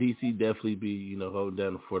 DC definitely be, holding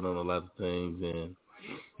down the fort on a lot of things. And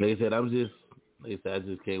like I said, I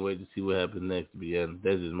just can't wait to see what happens next, to be honest.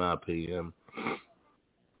 That's just my opinion.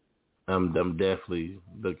 I'm definitely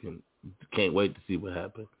can't wait to see what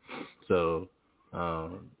happens. So,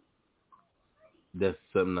 that's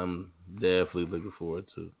something I'm definitely looking forward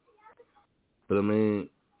to. But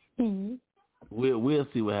we'll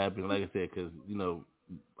see what happens, like I said, because,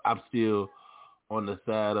 I'm still on the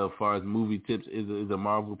side of, as far as movie tips, is a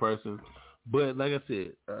Marvel person. But like I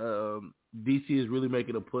said, DC is really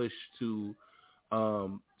making a push to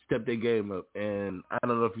step their game up. And I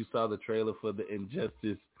don't know if you saw the trailer for the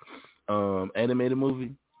Injustice animated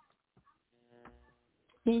movie.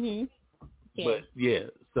 Yeah. But yeah,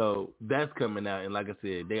 so that's coming out. And like I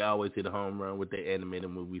said, they always hit a home run with their animated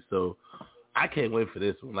movie. So I can't wait for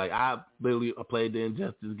this one. Like, I played the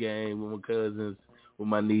Injustice game with my cousins, with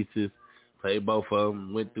my nieces. Played both of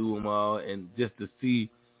them, went through them all, and just to see,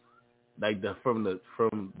 like, from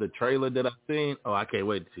the trailer that I've seen, I can't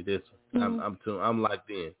wait to see this one. I'm locked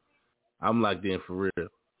in. I'm locked in for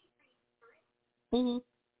real.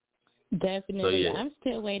 Definitely. So, yeah. I'm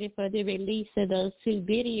still waiting for the release of those two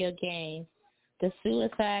video games, the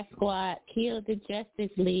Suicide Squad, Kill the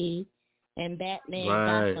Justice League, and Batman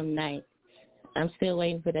Gotham Knight. I'm still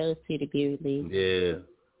waiting for those two to be released. Yeah.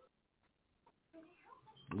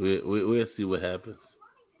 We'll see what happens.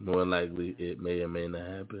 more likely it may or may not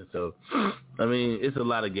happen. So, I mean, it's a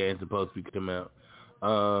lot of games supposed to be coming out.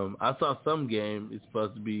 I saw some game. It's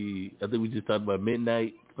supposed to be. I think we just talked about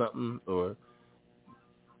Midnight something or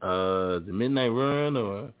the Midnight Run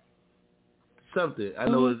or something. I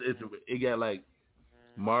know it got like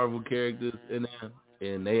Marvel characters in there,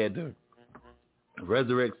 and they had to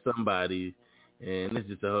resurrect somebody, and it's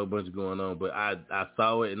just a whole bunch going on. But I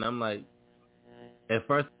saw it, and I'm like, at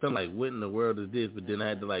first I'm like, what in the world is this? But then I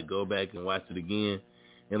had to like go back and watch it again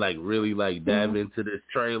and like really like dive into this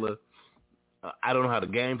trailer. I don't know how the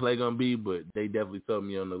gameplay gonna be, but they definitely told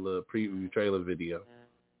me on the little preview trailer video.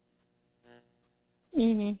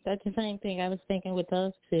 That's the same thing I was thinking with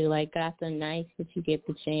those two, like Gotham Knights, that you get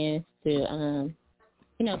the chance to,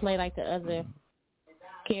 play like the other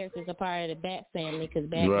characters are part of the Bat family, because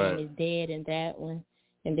Batman is dead in that one.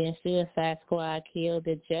 And then Suicide Squad killed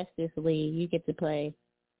the Justice League. You get to play,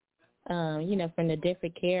 from the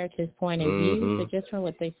different characters' point of view. But just from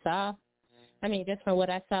what they saw, just from what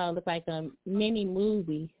I saw, it looked like a mini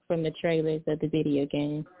movie from the trailers of the video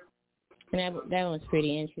game. And that was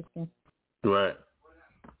pretty interesting. Right.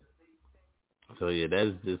 So, yeah, that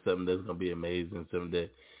is just something that's going to be amazing, something that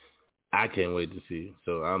I can't wait to see.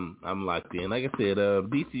 So I'm locked in. Like I said,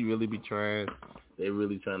 DC really be trying. They're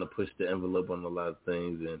really trying to push the envelope on a lot of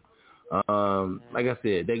things. And like I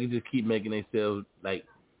said, they can just keep making themselves, like,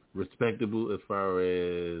 respectable as far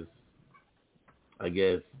as, I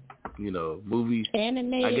guess, movies.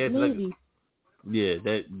 Animated movies.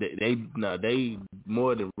 They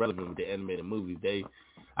more than relevant with the animated movies.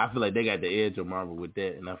 I feel like they got the edge on Marvel with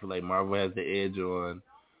that, and I feel like Marvel has the edge on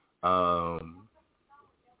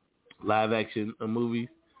live action movies,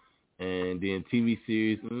 and then TV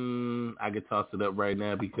series. I could toss it up right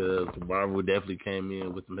now because Marvel definitely came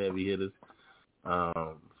in with some heavy hitters.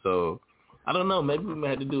 So I don't know. Maybe we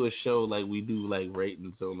might have to do a show like we do, like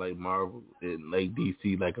ratings on like Marvel and like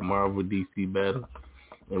DC, like a Marvel DC battle,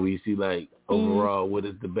 and we see like overall what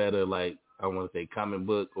is the better, like I want to say comic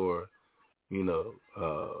book or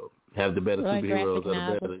have the better superheroes or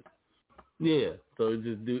the better. Yeah. So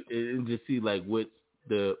just see like what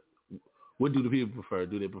do the people prefer?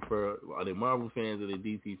 Do they prefer, are they Marvel fans or they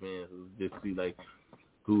DC fans? Just see like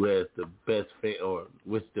who has the best fan or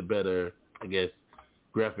what's the better, I guess,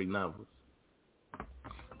 graphic novels.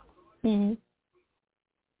 So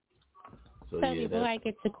before I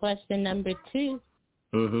get to question number 2,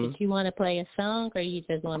 if you want to play a song or you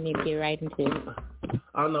just want me to get right into it?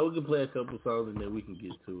 I don't know. We can play a couple songs and then we can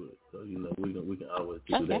get to it. So we can always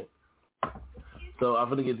do that. So I'm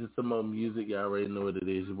gonna get to some more music. Y'all already know what it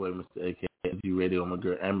is. Your boy Mr. AKG Radio, my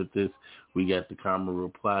girl Amethyst. We got the Carmel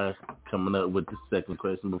reply coming up with the second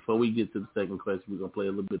question. Before we get to the second question, we're gonna play a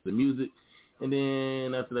little bit of music, and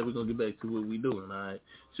then after that, we're gonna get back to what we doing. All right.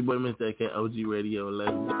 It's your boy Mr. AKG Radio.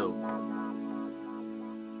 Let's go.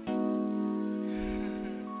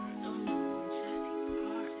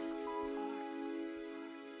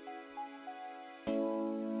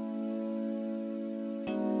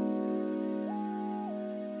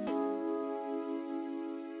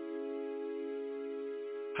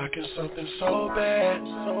 How can something so bad,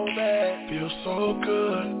 feel so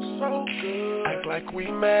good, act like we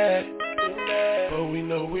mad, but we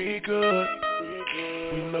know we good,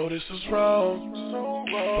 we know this is wrong,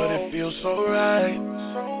 but it feels so right,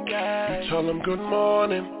 you tell them good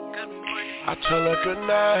morning, I tell her good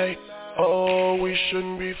night, oh we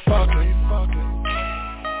shouldn't be fucking,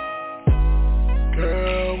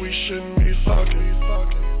 girl we shouldn't be fucking.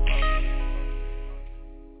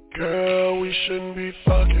 Girl, we shouldn't be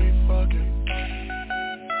fucking.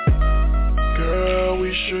 Girl,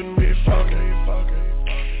 we shouldn't be fucking.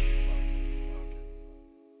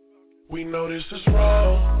 We know this is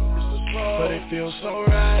wrong, but it feels so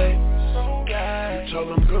right. You tell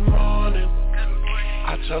them good morning,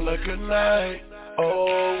 I tell her good night.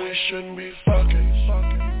 Oh, we shouldn't be fucking.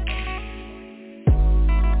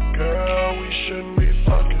 Girl, we shouldn't be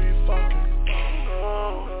fucking.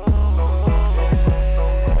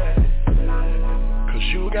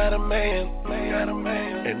 You got a man,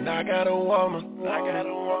 and I got a woman.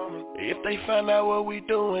 If they find out what we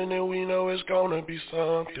doing, then we know it's gonna be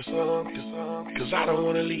something. Cause I don't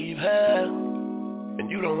wanna leave her, and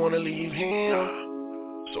you don't wanna leave him.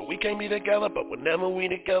 So we can't be together, but whenever we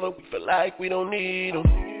together, we feel like we don't need them.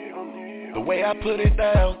 The way I put it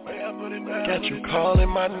down, got you calling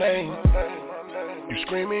my name. You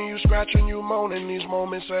screaming, you scratching, you moaning. These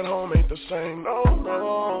moments at home ain't the same. No.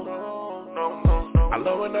 I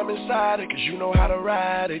love when I'm inside it, cause you know how to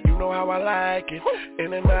ride it. You know how I like it.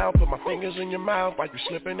 In and out, put my fingers in your mouth while you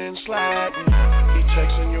slipping and sliding. He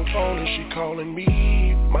texting your phone and she calling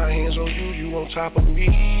me. My hands on you, you on top of me.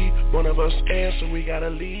 One of us answer, we gotta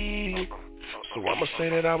leave. So I'ma say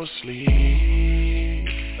that I was asleep.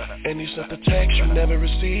 And he sent the text you never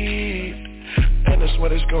received. And that's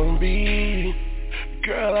what it's gonna be.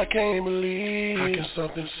 Girl, I can't believe how can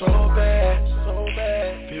something so bad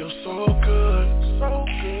feel so good,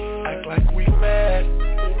 act like we mad,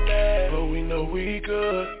 but we know we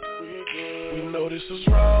good. We know this is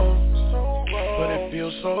wrong, but it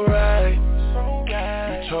feels so right.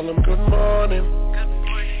 You tell him good morning,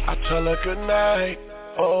 I tell her good night.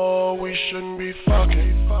 Oh, we shouldn't be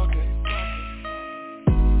fucking.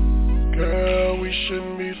 Girl, we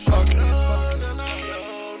shouldn't be fucking.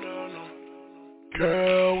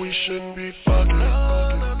 Girl, we shouldn't be fucking.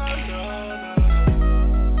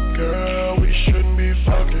 Girl, we shouldn't be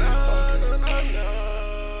fucking.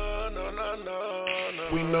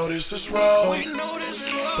 We know this is wrong,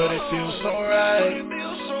 but it feels so right.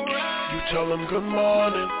 You tell them good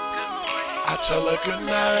morning, I tell her good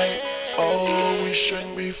night. Oh, we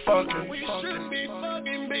shouldn't be fucking.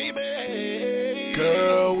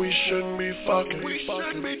 Girl, we shouldn't be fucking. We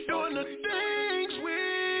shouldn't be doing the things we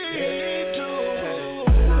do.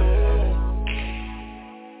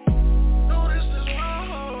 No, this is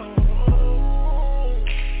wrong,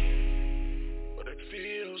 but it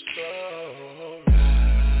feels so right.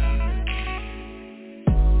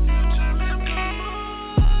 You tell me good morning,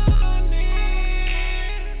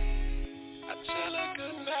 I tell her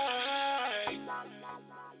good night.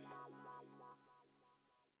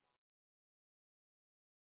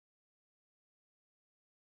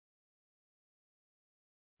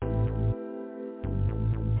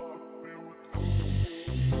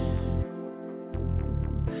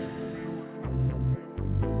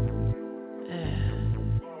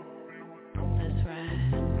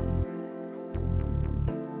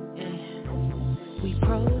 We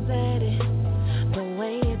pros at it. The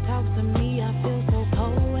way it talks to me, I feel so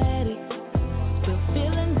poetic. Feel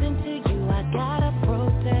feelings into you, I gotta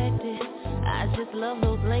protect it. I just love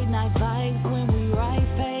those late night vibes when we ride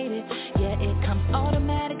faded. Yeah, it comes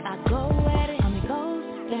automatic, I go at it. I'm in gold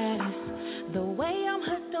status. The way I'm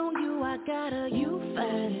hooked on you, I got a you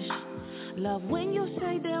fetish. Love when you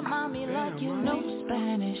say that mommy like you know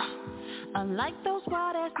Spanish. Unlike those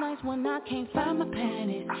wild ass nights when I can't find my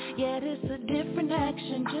panties. Yeah, it's a different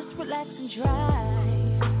action, just relax and drive.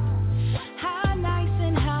 High nights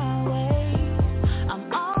and highways,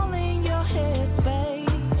 I'm all in your headspace.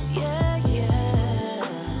 Yeah, yeah.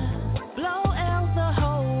 Blow L's the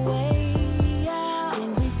whole way out,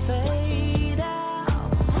 then we fade out.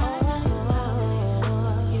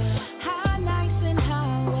 High nights and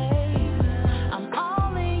highways, I'm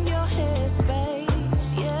all in your headspace.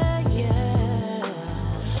 Yeah, yeah.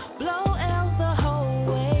 Blow L's the whole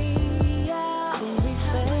way out, then we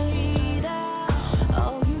fade out.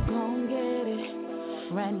 Oh, you gon' get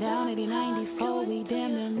it. Ran down 80-94, we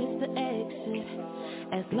damn near missed the exit.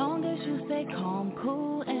 As long as you stay calm,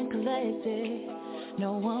 cool, and collected,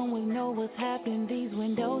 no one will know what's happening. These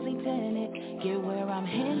windows ain't tinted. Get where I'm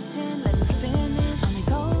hinting, let me finish. I'm in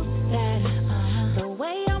gold status. The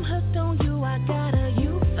way I'm hooked on you, I got a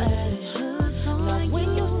you fetish. Love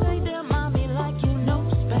when you say that mommy like you know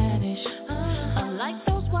Spanish. Unlike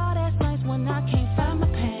those wild ass nights when I can't find my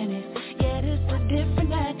panties. Yeah, it's a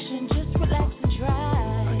different action, just relax and drive.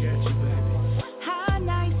 High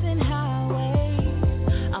nights and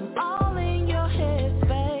highways, I'm all in your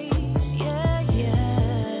headspace. Yeah,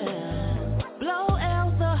 yeah. Blow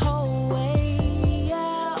L's the whole way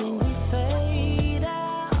out, then we fade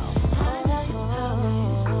out.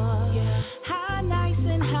 High nights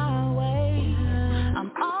and highways,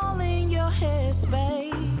 I'm all in your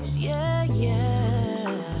headspace. Yeah,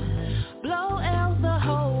 yeah. Blow L's the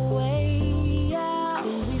whole way out,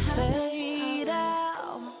 then we fade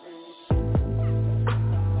out.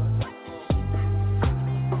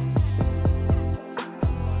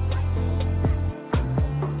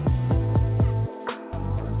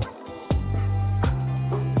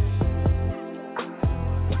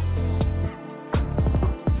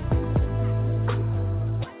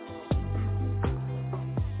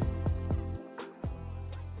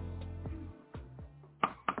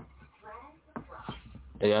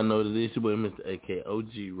 Hey, I know that this your boy Mr. AK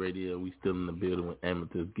OG Radio. We still in the building with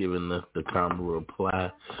Amethyst giving us the Carmel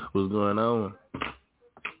reply. What's going on?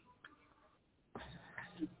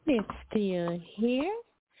 It's still here.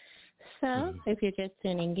 So, if you're just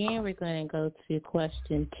tuning in, we're going to go to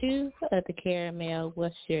question 2 of the Caramel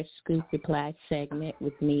What's Your Scoop Reply segment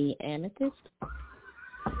with me, Amethyst.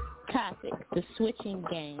 Topic, the switching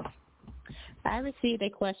game. I received a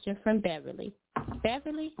question from Beverly.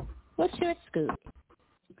 Beverly, what's your scoop?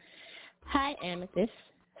 Hi, Amethyst.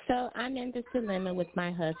 So I'm in this dilemma with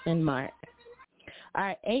my husband, Mark.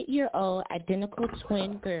 Our 8-year-old identical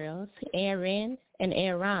twin girls, Erin and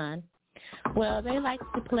Aaron, well, they like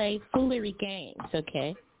to play foolery games,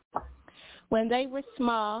 okay? When they were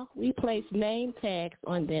small, we placed name tags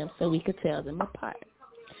on them so we could tell them apart.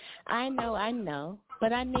 I know,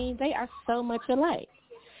 but I mean, they are so much alike.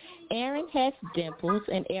 Aaron has dimples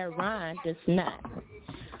and Aaron does not.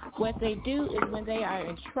 What they do is when they are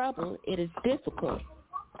in trouble, it is difficult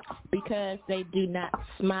because they do not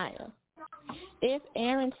smile. If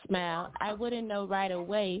Aaron smiled, I wouldn't know right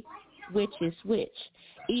away which is which,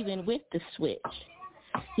 even with the switch.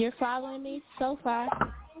 You're following me so far?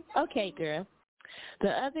 Okay, girl. The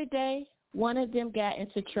other day, one of them got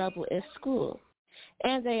into trouble at school,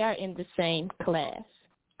 and they are in the same class.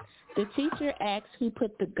 The teacher asked who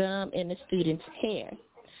put the gum in the student's hair.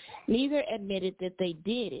 Neither admitted that they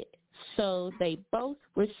did it, so they both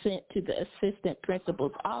were sent to the assistant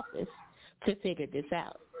principal's office to figure this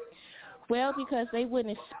out. Well, because they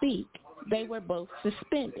wouldn't speak, they were both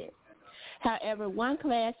suspended. However, one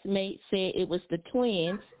classmate said it was the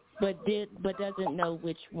twins, but doesn't know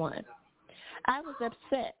which one. I was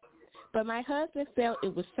upset, but my husband felt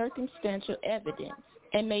it was circumstantial evidence,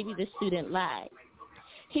 and maybe the student lied.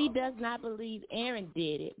 He does not believe Aaron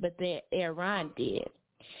did it, but that Aaron did.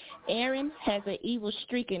 Aaron has an evil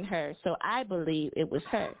streak in her, so I believe it was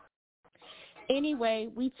her. Anyway,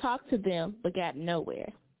 we talked to them, but got nowhere.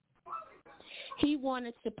 He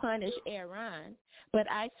wanted to punish Aaron, but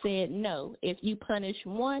I said no. If you punish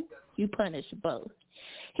one, you punish both.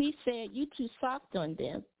 He said you too soft on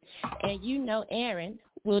them, and you know Aaron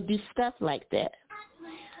will do stuff like that.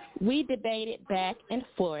 We debated back and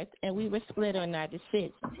forth, and we were split on our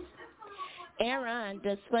decisions. Aaron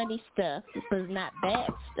does funny stuff, but not bad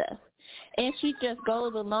stuff, and she just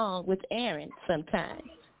goes along with Aaron sometimes.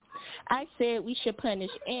 I said we should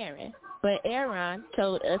punish Aaron, but Aaron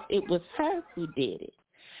told us it was her who did it.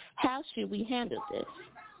 How should we handle this?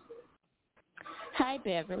 Hi,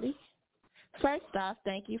 Beverly. First off,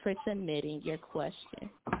 thank you for submitting your question.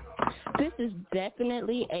 This is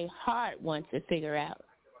definitely a hard one to figure out,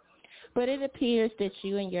 but it appears that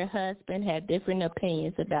you and your husband have different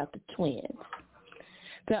opinions about the twins.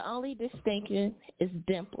 The only distinction is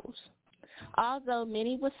dimples. Although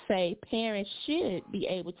many would say parents should be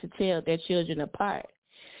able to tell their children apart,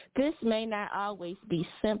 this may not always be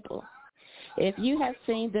simple. If you have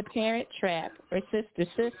seen The Parent Trap or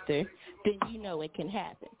Sister, then you know it can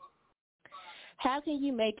happen. How can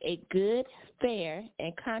you make a good, fair,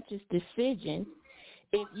 and conscious decision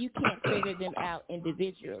if you can't figure them out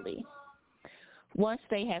individually once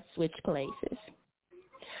they have switched places?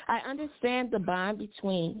 I understand the bond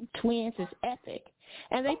between twins is epic,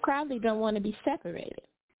 and they probably don't want to be separated.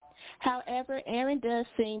 However, Aaron does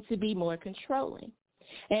seem to be more controlling,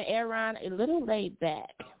 and Aaron a little laid back.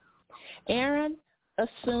 Aaron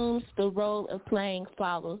assumes the role of playing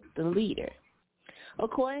follow the leader.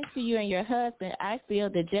 According to you and your husband, I feel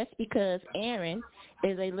that just because Aaron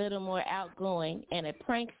is a little more outgoing and a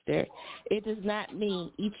prankster, it does not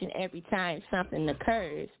mean each and every time something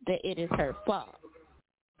occurs that it is her fault.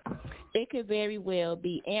 It could very well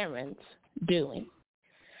be Aaron's doing.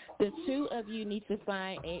 The two of you need to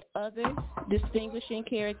find other distinguishing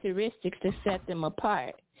characteristics to set them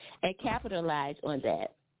apart and capitalize on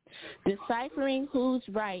that. Deciphering who's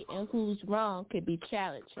right and who's wrong could be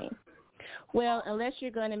challenging. Well, unless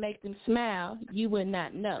you're going to make them smile, you would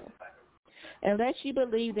not know. Unless you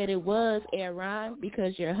believe that it was Aaron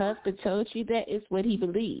because your husband told you that is what he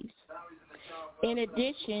believes. In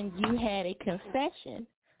addition, you had a confession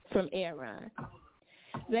from Aaron.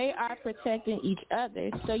 They are protecting each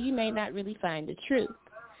other, so you may not really find the truth.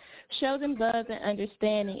 Show them love and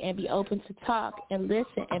understanding and be open to talk and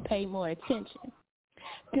listen and pay more attention.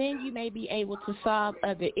 Then you may be able to solve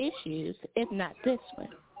other issues, if not this one.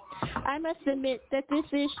 I must admit that this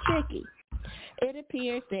is tricky. It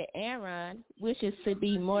appears that Aaron wishes to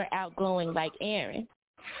be more outgoing like Aaron.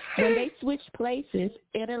 When they switch places,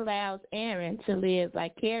 it allows Aaron to live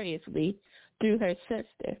vicariously through her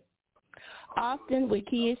sister. Often when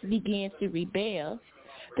kids begin to rebel,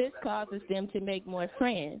 this causes them to make more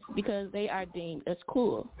friends because they are deemed as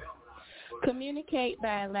cool. Communicate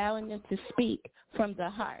by allowing them to speak from the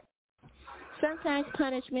heart. Sometimes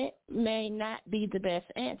punishment may not be the best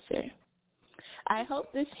answer. I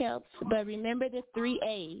hope this helps, but remember the 3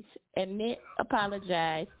 A's: admit,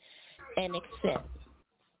 apologize, and accept.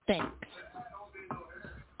 Thanks.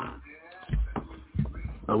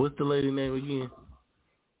 What's the lady name again?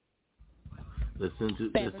 Listen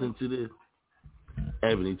to this.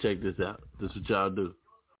 Ebony, check this out. This is what y'all do.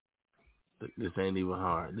 This ain't even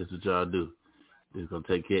hard. This is what y'all do. This is gonna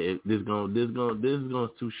take care. This is going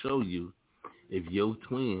to show you if your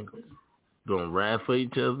twins gonna ride for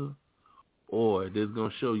each other, or this is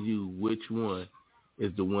gonna show you which one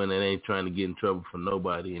is the one that ain't trying to get in trouble for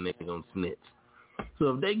nobody and they gonna snitch.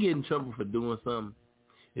 So if they get in trouble for doing something,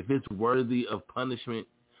 if it's worthy of punishment,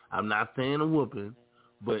 I'm not saying a whooping,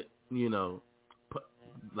 but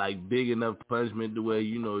like big enough punishment to where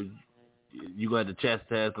you got to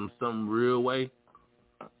chastise them some real way.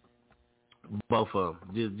 Both of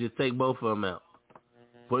them, just take both of them out.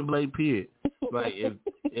 Point blank, period. Like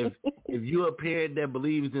if you're a parent that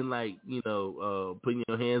believes in putting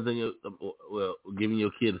your hands on giving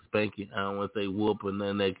your kid a spanking. I don't want to say whoop or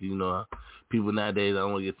nothing that, because people nowadays I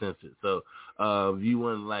don't want to get sensitive. So if you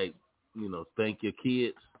want to spank your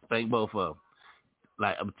kids, spank both of them.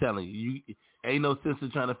 Like I'm telling you, ain't no sense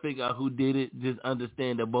in trying to figure out who did it. Just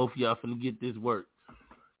understand that both of y'all finna get this work.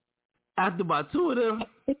 After about two of them,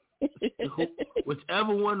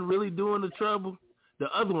 whichever one really doing the trouble, the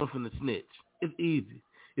other one finna snitch. It's easy.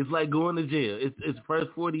 It's like going to jail. It's first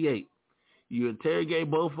 48. You interrogate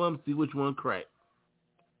both of them, see which one crack.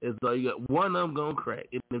 It's like you got one of them gonna crack.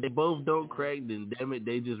 If they both don't crack, then damn it,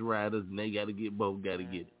 they just riders and they gotta get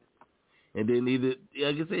it. And then either,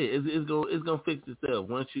 like I said, it's gonna fix itself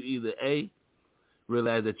once you either A,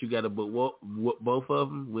 realize that you gotta book both of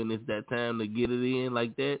them when it's that time to get it in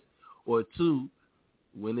like that, or two,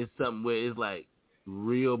 when it's something where it's like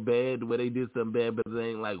real bad, where they did something bad, but it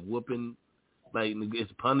ain't like whooping, like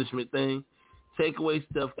it's a punishment thing. Take away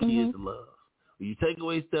stuff kids love. When you take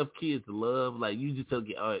away stuff kids love, like you just tell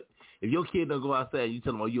kids, all right, if your kid don't go outside, you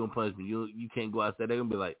tell them, oh, you don't punish me, you can't go outside. They're gonna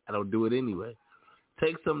be like, I don't do it anyway.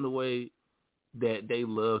 Take something away that they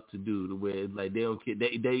love to do, to where like they don't care.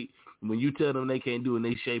 They when you tell them they can't do it,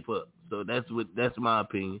 they shape up. So that's my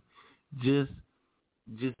opinion. Just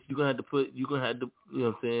you're gonna have to you know what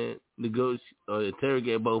I'm saying, negotiate or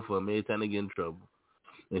interrogate both of them every time they get in trouble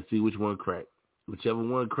and see which one crack. Whichever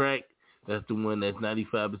one crack, that's the one that's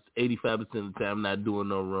 85% of the time not doing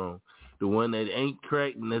no wrong. The one that ain't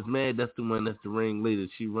cracked and that's mad, that's the one that's the ringleader.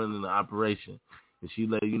 She running the operation and she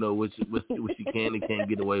let you know what she can and can't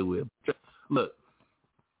get away with. Look,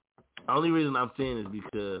 the only reason I'm saying is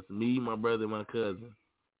because me, my brother, and my cousin,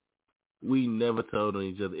 we never told on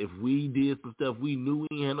each other. If we did some stuff we knew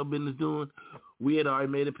we ain't had no business doing, we had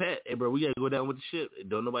already made a pact. Hey, bro, we got to go down with the ship.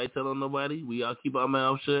 Don't nobody tell on nobody. We all keep our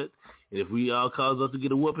mouths shut. And if we all cause us to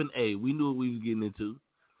get a whooping, hey, we knew what we was getting into.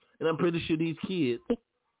 And I'm pretty sure these kids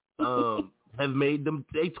have made them,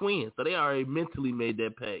 they twins. So they already mentally made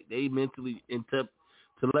that pact. They mentally, in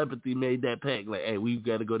telepathy, made that pact. Like, hey, we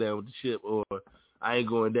got to go down with the ship or I ain't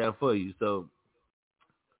going down for you. So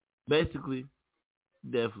basically,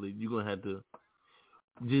 definitely, you're going to have to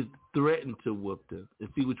just threaten to whoop them and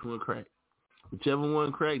see which one crack. Whichever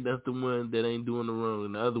one cracked, that's the one that ain't doing the wrong,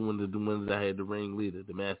 and the other one is the one that I had the ringleader,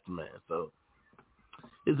 the mastermind. So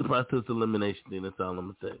it's a process of elimination thing. That's all I'm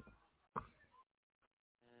going to say.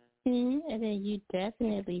 And then you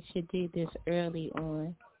definitely should do this early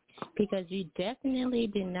on because you definitely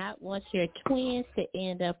do not want your twins to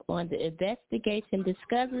end up on the investigation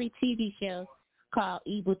Discovery TV show called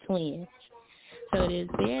Evil Twins. So it is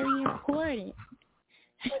very important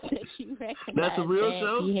that you recognize that's a real bad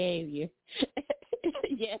show? behavior.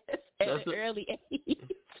 Yes, at an early age.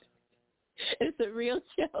 It's a real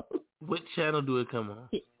show. What channel do it come on?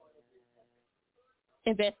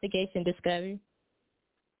 Investigation Discovery.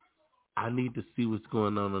 I need to see what's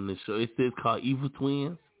going on this show. It says called Evil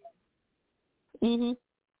Twins.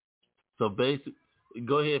 So basically,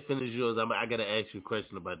 go ahead and finish yours. I got to ask you a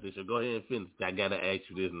question about this show. Go ahead and finish. I got to ask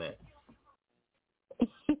you this and that.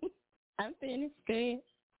 I'm finished. Go ahead.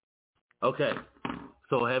 Okay.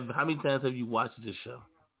 So how many times have you watched this show?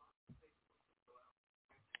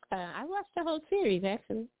 I watched the whole series,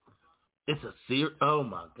 actually. It's a series? Oh,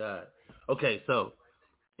 my God. Okay, so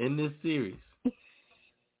in this series,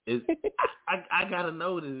 I got to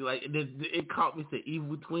know this. Like, it caught me to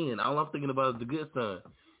Evil Twin. All I'm thinking about is The Good Son.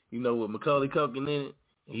 You know, with Macaulay Culkin in it.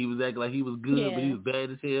 He was acting like he was good, but he was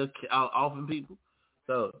bad as hell, offing people.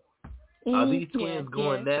 So, are these twins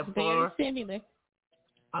going that far? Very similar.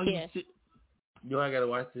 Oh, Yo, I gotta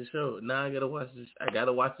watch this show. Now I gotta watch this. I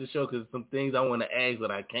gotta watch this show because some things I want to ask, but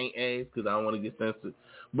I can't ask because I don't want to get censored.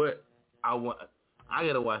 But I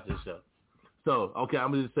gotta watch this show. So, okay, I'm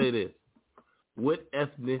gonna just say this: what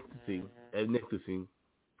ethnicity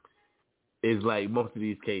is like most of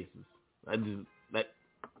these cases? I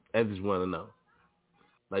just want to know.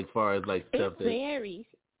 Like, far as like stuff it varies.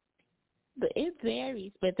 But it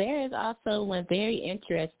varies. But there is also one very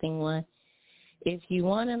interesting one. If you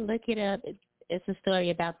want to look it up, it's a story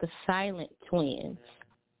about the silent twins.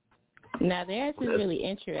 Now, theirs is really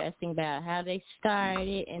interesting about how they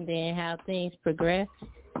started and then how things progressed.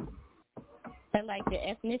 But, like, the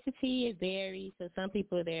ethnicity, it varies. So some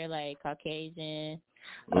people, they're, like, Caucasian,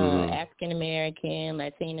 African-American,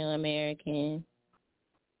 Latino-American.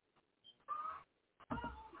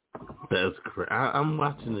 That's correct. I'm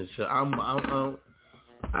watching this show.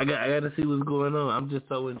 I got to see what's going on. I'm just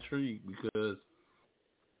so intrigued because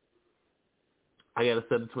I got a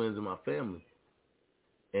set of twins in my family.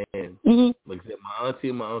 And, like I said, my auntie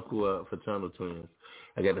and my uncle are fraternal twins.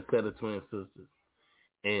 I got a set of twin sisters.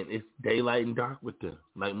 And it's daylight and dark with them.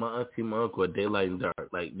 Like, my auntie and my uncle are daylight and dark.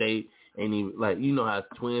 Like, they ain't even, like, you know how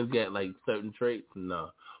twins got, like, certain traits?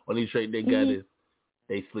 No. Only trait they got is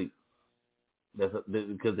they sleep. That's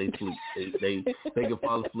because they sleep. They can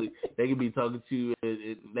fall asleep. They can be talking to you.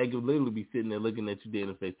 They can literally be sitting there looking at you dead in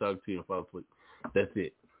the face, talking to you and fall asleep. That's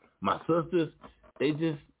it. My sisters,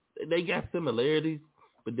 they got similarities,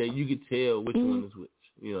 but then you can tell which one is which,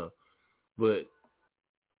 you know. But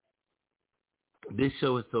this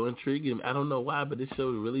show is so intriguing. I don't know why, but this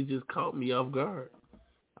show really just caught me off guard.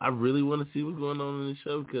 I really want to see what's going on in this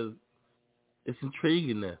show because it's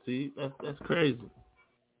intriguing now. See, that's crazy.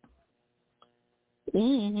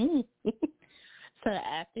 So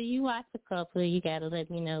after you watch a couple, you gotta let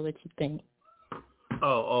me know what you think.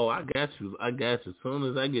 Oh, I got you. As soon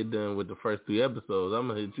as I get done with the first 3 episodes, I'm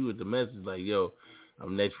gonna hit you with the message like, yo,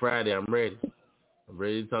 next Friday, I'm ready. I'm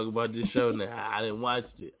ready to talk about this show now. I didn't watch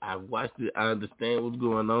it. I watched it. I understand what's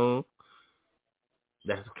going on.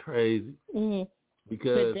 That's crazy.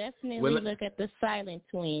 Because but definitely look at the silent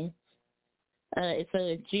twins. So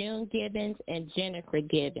it's June Gibbons and Jennifer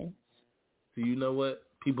Gibbons. So you know what?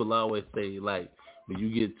 People always say, like, when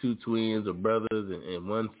you get 2 twins or brothers and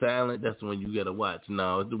one silent, that's the one you got to watch.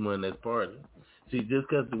 No, it's the one that's partying. See, just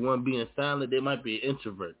because the one being silent, they might be an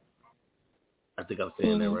introvert. I think I'm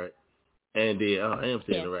saying that right. And I am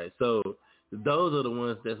saying it right. So those are the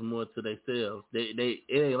ones that's more to themselves. It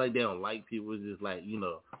ain't like they don't like people. It's just like, you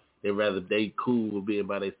know, they cool with being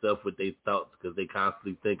by themselves with their thoughts because they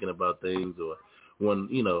constantly thinking about things or when,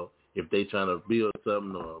 you know, if they trying to build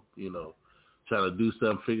something or, you know, trying to do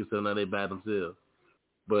something, figure something out, they by themselves.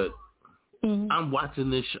 But I'm watching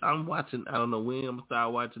this. I don't know when I'm going to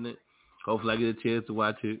start watching it. Hopefully I get a chance to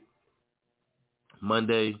watch it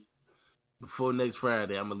Monday. Before next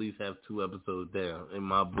Friday, I'm at least have 2 episodes down in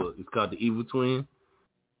my book. It's called The Evil Twin.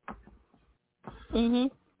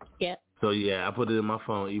 Yep. So, yeah, I put it in my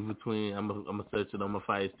phone, Evil Twin. I'm gonna search it on my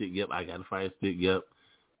Fire Stick. Yep, I got a Fire Stick. Yep.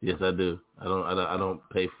 Yes, I do. I don't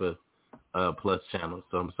pay for Plus channels,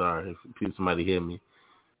 so I'm sorry if somebody hear me.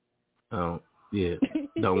 Yeah,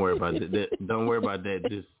 don't worry about that. Don't worry about that.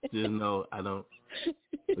 Just know I don't.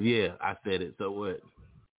 Yeah, I said it. So what?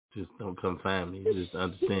 Just don't come find me. Just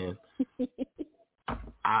understand.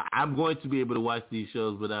 I'm going to be able to watch these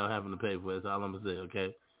shows without having to pay for it. That's all I'm gonna say.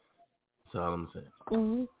 Okay. That's all I'm gonna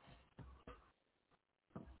say.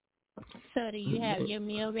 So do you have your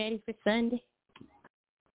meal ready for Sunday?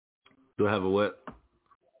 Do I have a what?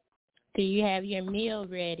 Do you have your meal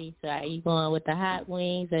ready? So are you going with the hot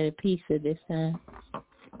wings or the pizza this time?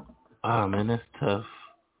 Oh, man, that's tough.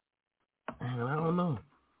 Man, I don't know.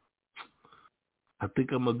 I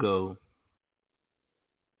think I'm going to go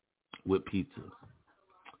with pizza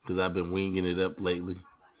because I've been winging it up lately.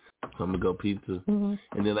 So I'm going to go pizza. And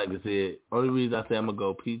then, like I said, only reason I say I'm going to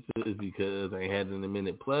go pizza is because I ain't had it in a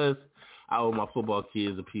minute. Plus, I owe my football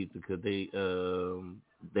kids a pizza because they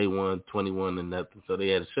won 21-0. So they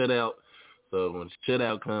had a shutout. So when the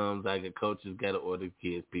shutout comes, coaches got to order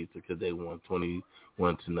kids pizza because they won 21-0.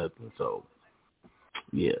 So,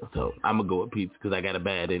 yeah. So I'm going to go with pizza because I got a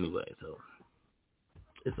bad anyway. So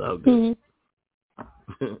it's all good.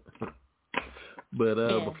 But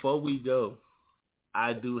before we go,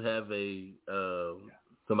 I do have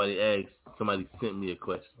somebody sent me a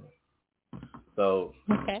question. So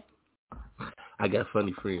I got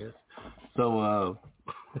funny friends. So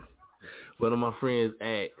one of my friends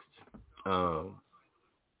asked,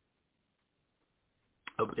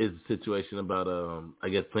 is a situation about I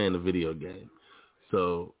guess playing a video game.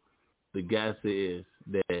 So the guy says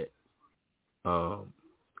that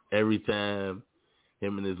every time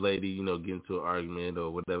him and his lady, you know, get into an argument or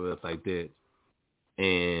whatever else like that,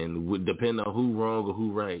 and depending on who wrong or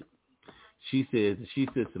who right, she says that she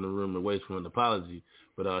sits in the room and waits for an apology,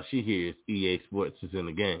 but all she hears EA Sports is in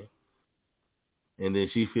the game. And then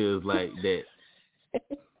she feels like that.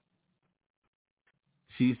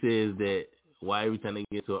 She says that why every time they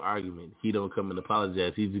get to an argument, he don't come and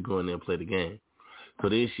apologize. He's just going there and play the game. So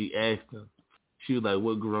then she asked him, she was like,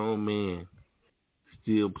 what grown man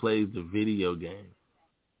still plays the video game?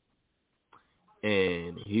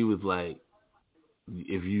 And he was like,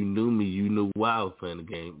 if you knew me, you knew why I was playing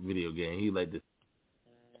the video game. He like this.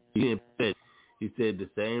 He didn't fit. He said the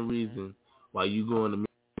same reason why you going to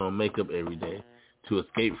on makeup every day, to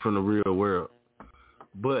escape from the real world.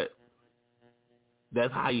 But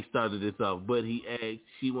that's how he started this off. But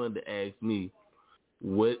she wanted to ask me,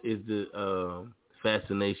 what is the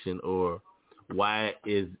fascination, or why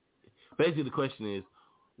is, basically the question is,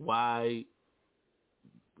 why,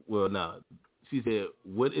 well, no, she said,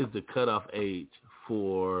 what is the cutoff age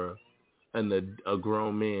for a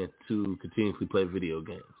grown man to continuously play video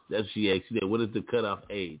games? That's what she asked. She said, what is the cutoff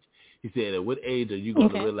age? He said, at what age are you going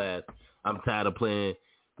to realize I'm tired of playing?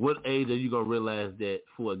 What age are you going to realize that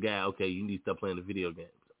for a guy, okay, you need to stop playing the video games?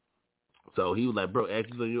 So he was like, bro, ask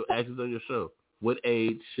us on your show. What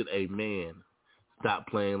age should a man stop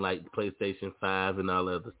playing like PlayStation 5 and all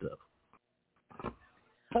that other stuff?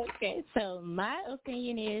 Okay, so my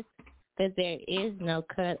opinion is that there is no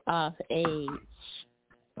cutoff age.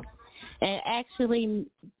 And actually,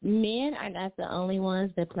 men are not the only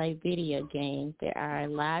ones that play video games. There are a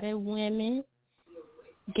lot of women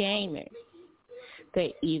gamers.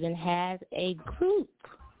 They even have a group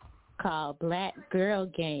called Black Girl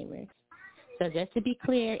Gamers. So just to be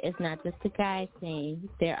clear, it's not just a guy thing.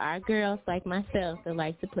 There are girls like myself that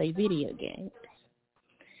like to play video games.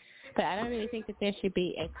 But I don't really think that there should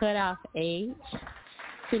be a cutoff age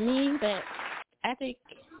to me. But I think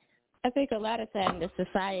a lot of times the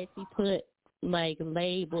society put like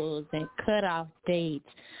labels and cutoff dates.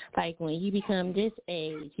 Like when you become this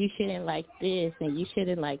age, you shouldn't like this and you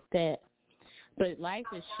shouldn't like that. But life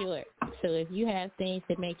is short. So if you have things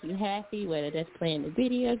that make you happy, whether that's playing the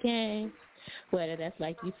video game, whether that's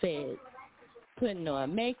like you said, putting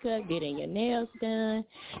on makeup, getting your nails done,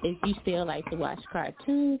 if you still like to watch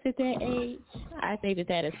cartoons at that age, I think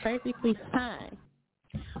that is perfectly fine.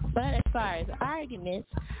 But as far as arguments,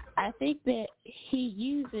 I think that he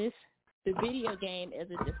uses the video game as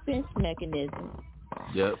a defense mechanism.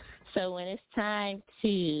 Yep. So when it's time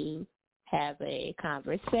to have a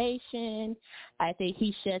conversation, I think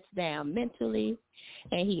he shuts down mentally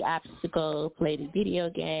and he opts to go play the video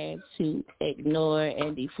game to ignore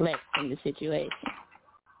and deflect from the situation.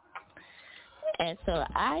 And so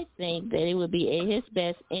I think that it would be in his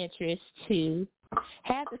best interest to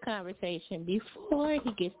have the conversation before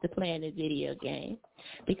he gets to playing the video game,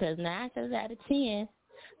 because 9 times out of 10,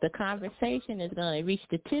 the conversation is going to reach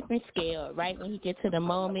the tipping scale right when he gets to the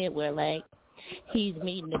moment where, like, he's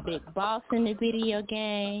meeting the big boss in the video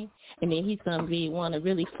game, and then he's going to want to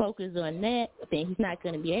really focus on that. Then he's not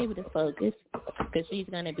going to be able to focus because she's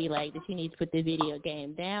going to be like, that you need to put the video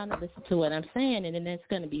game down and listen to what I'm saying, and then that's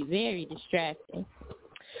going to be very distracting.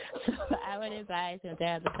 So I would advise him to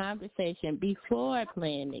have the conversation before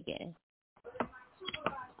playing the game.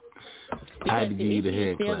 I had to give you the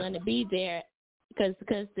hand still clap. going to be there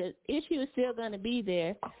because the issue is still going to be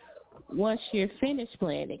there once you're finished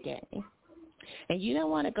playing the game. And you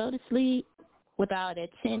don't want to go to sleep with all that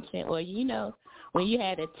tension, or, you know, when you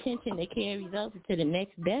had a tension that carries over to the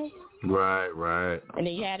next day. Right. And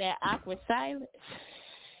then you had that awkward silence.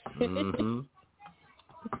 Mm-hmm.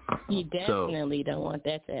 You definitely don't want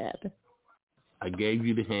that to happen. I gave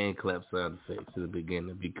you the hand clap sound effects at the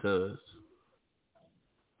beginning because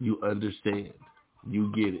you understand.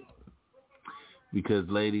 You get it. Because,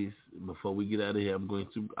 ladies, before we get out of here, I'm going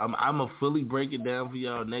to fully break it down for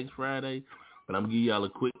y'all next Friday, but I'm going to give y'all a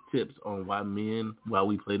quick tips on why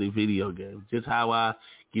we play the video game. Just how I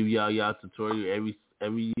give y'all tutorial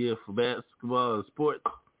every year for basketball and sports.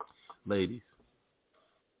 Ladies,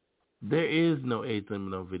 there is no age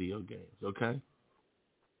limit on video games, okay?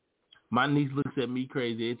 My niece looks at me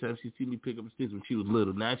crazy every time she sees me pick up a stick when she was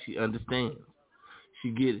little. Now she understands. She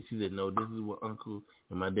get it. She said, no, this is what Uncle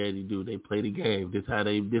and my daddy do. They play the game. This is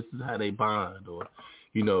how they bond. Or,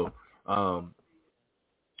 you know,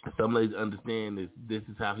 some ladies understand this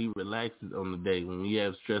is how he relaxes on the day. When we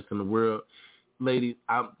have stress in the world, ladies,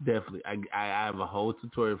 I have a whole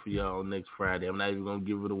tutorial for y'all on next Friday. I'm not even going to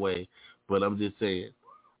give it away, but I'm just saying,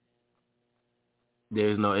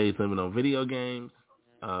 there's no age limit on video games.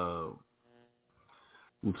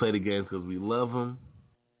 We play the games because we love them.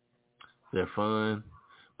 They're fun.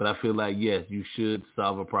 But I feel like, yes, you should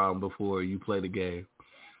solve a problem before you play the game.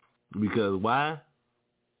 Because why?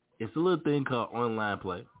 It's a little thing called online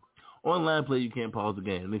play. Online play, you can't pause the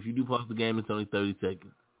game. And if you do pause the game, it's only 30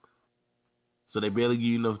 seconds. So they barely give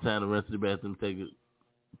you enough time to run to the bathroom, take a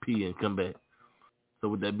pee, and come back. So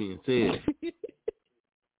with that being said,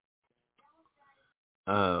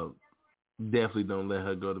 definitely don't let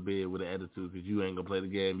her go to bed with an attitude because you ain't going to play the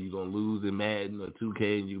game. You're going to lose in Madden or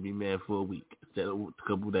 2K and you'll be mad for a week instead of a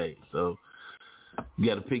couple of days. So you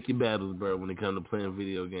got to pick your battles, bro, when it comes to playing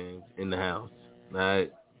video games in the house. All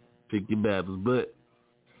right? Pick your battles. But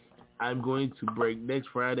next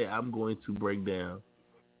Friday, I'm going to break down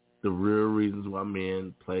the real reasons why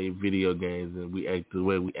men play video games and we act the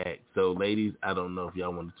way we act. So, ladies, I don't know if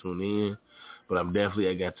y'all want to tune in, but I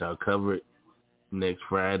got y'all covered next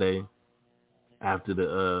Friday after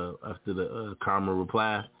the Carmel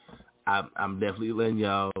reply. I'm definitely letting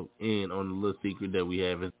y'all in on the little secret that we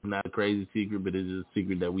have. It's not a crazy secret, but it's just a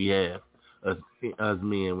secret that we have, us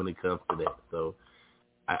men, when it comes to that. So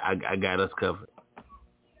I got us covered.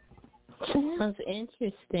 Sounds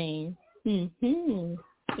interesting.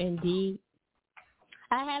 Indeed.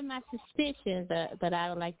 I have my suspicions, but I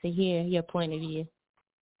would like to hear your point of view.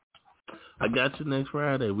 I got you next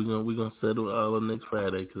Friday. We're gonna settle all on next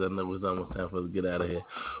Friday because I know it's almost time for us to get out of here.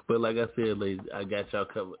 But like I said, ladies, I got y'all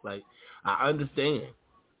covered. Like, I understand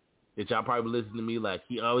that y'all probably listen to me like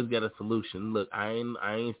he always got a solution. Look, I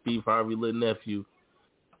ain't Steve Harvey little nephew.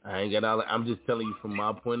 I ain't got all that. I'm just telling you from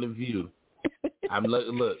my point of view.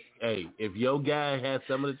 Look, hey, if your guy has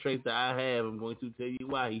some of the traits that I have, I'm going to tell you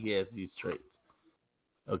why he has these traits.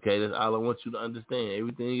 Okay, that's all I want you to understand.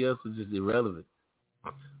 Everything else is just irrelevant.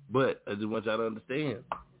 But I just want y'all to understand,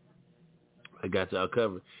 I got y'all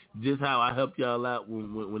covered. Just how I help y'all out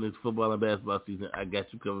when it's football and basketball season, I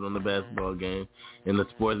got you covered on the basketball game, in the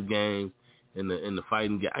sports games, in the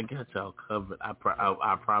fighting game. I got y'all covered. I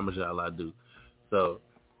promise y'all I do. So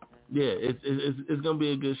yeah, it's gonna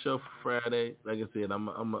be a good show for Friday. Like I said, I'm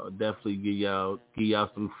gonna definitely give y'all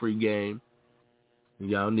some free game.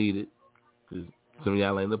 Y'all need it because some of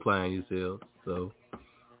y'all ain't applying yourselves. So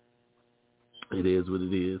it is what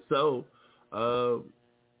it is. So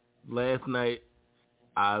last night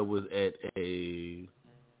I was at a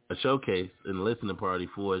showcase and listening party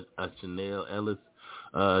for Chanel Ellis.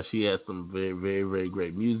 She has some very, very, very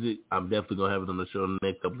great music. I'm definitely gonna have it on the show in the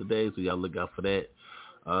next couple of days, so y'all look out for that.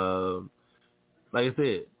 Like I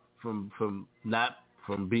said, from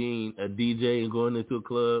being a DJ and going into a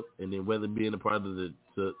club, and then whether being a part of the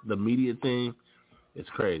media team, it's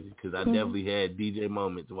crazy because I definitely had DJ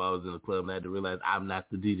moments while I was in the club, and I had to realize I'm not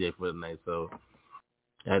the DJ for the night, so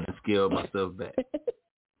I had to scale myself back.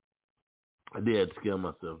 I did have to scale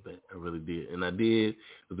myself back. I really did, and I did. It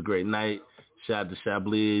was a great night. Shout out to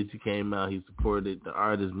Chablis. He came out. He supported the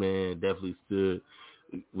artist, man. Definitely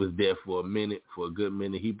was there for a good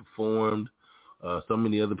minute. He performed. So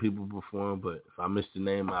many other people performed, but if I missed your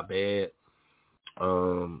name, my bad.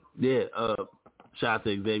 Shout out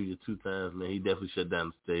to Xavier 2 times, man. He definitely shut down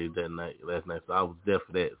the stage last night, so I was there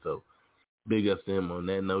for that. So big ups to him on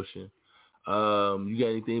that notion. You got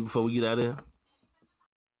anything before we get out of here?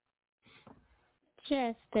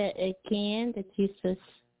 Just that again, that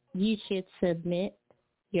you should submit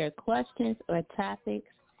your questions or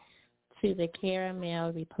topics to the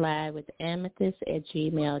Caramel Reply with Amethyst at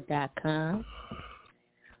gmail.com.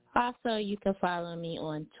 Also, you can follow me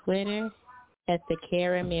on Twitter at the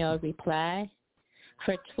Caramel Reply.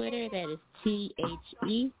 For Twitter, that is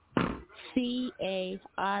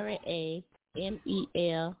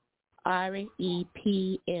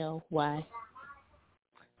TheCaramel.Reply.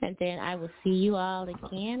 And then I will see you all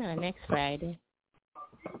again on next Friday.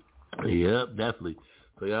 Yep, definitely.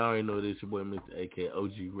 So y'all already know this, your boy Mr. AK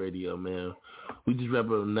OG Radio, man. We just wrap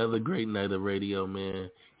up another great night of radio, man.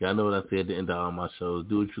 Y'all know what I say at the end of all my shows.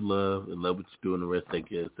 Do what you love and love what you do, and the rest take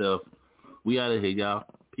care of yourself. We out of here, y'all.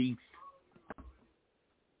 Peace.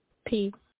 Peace.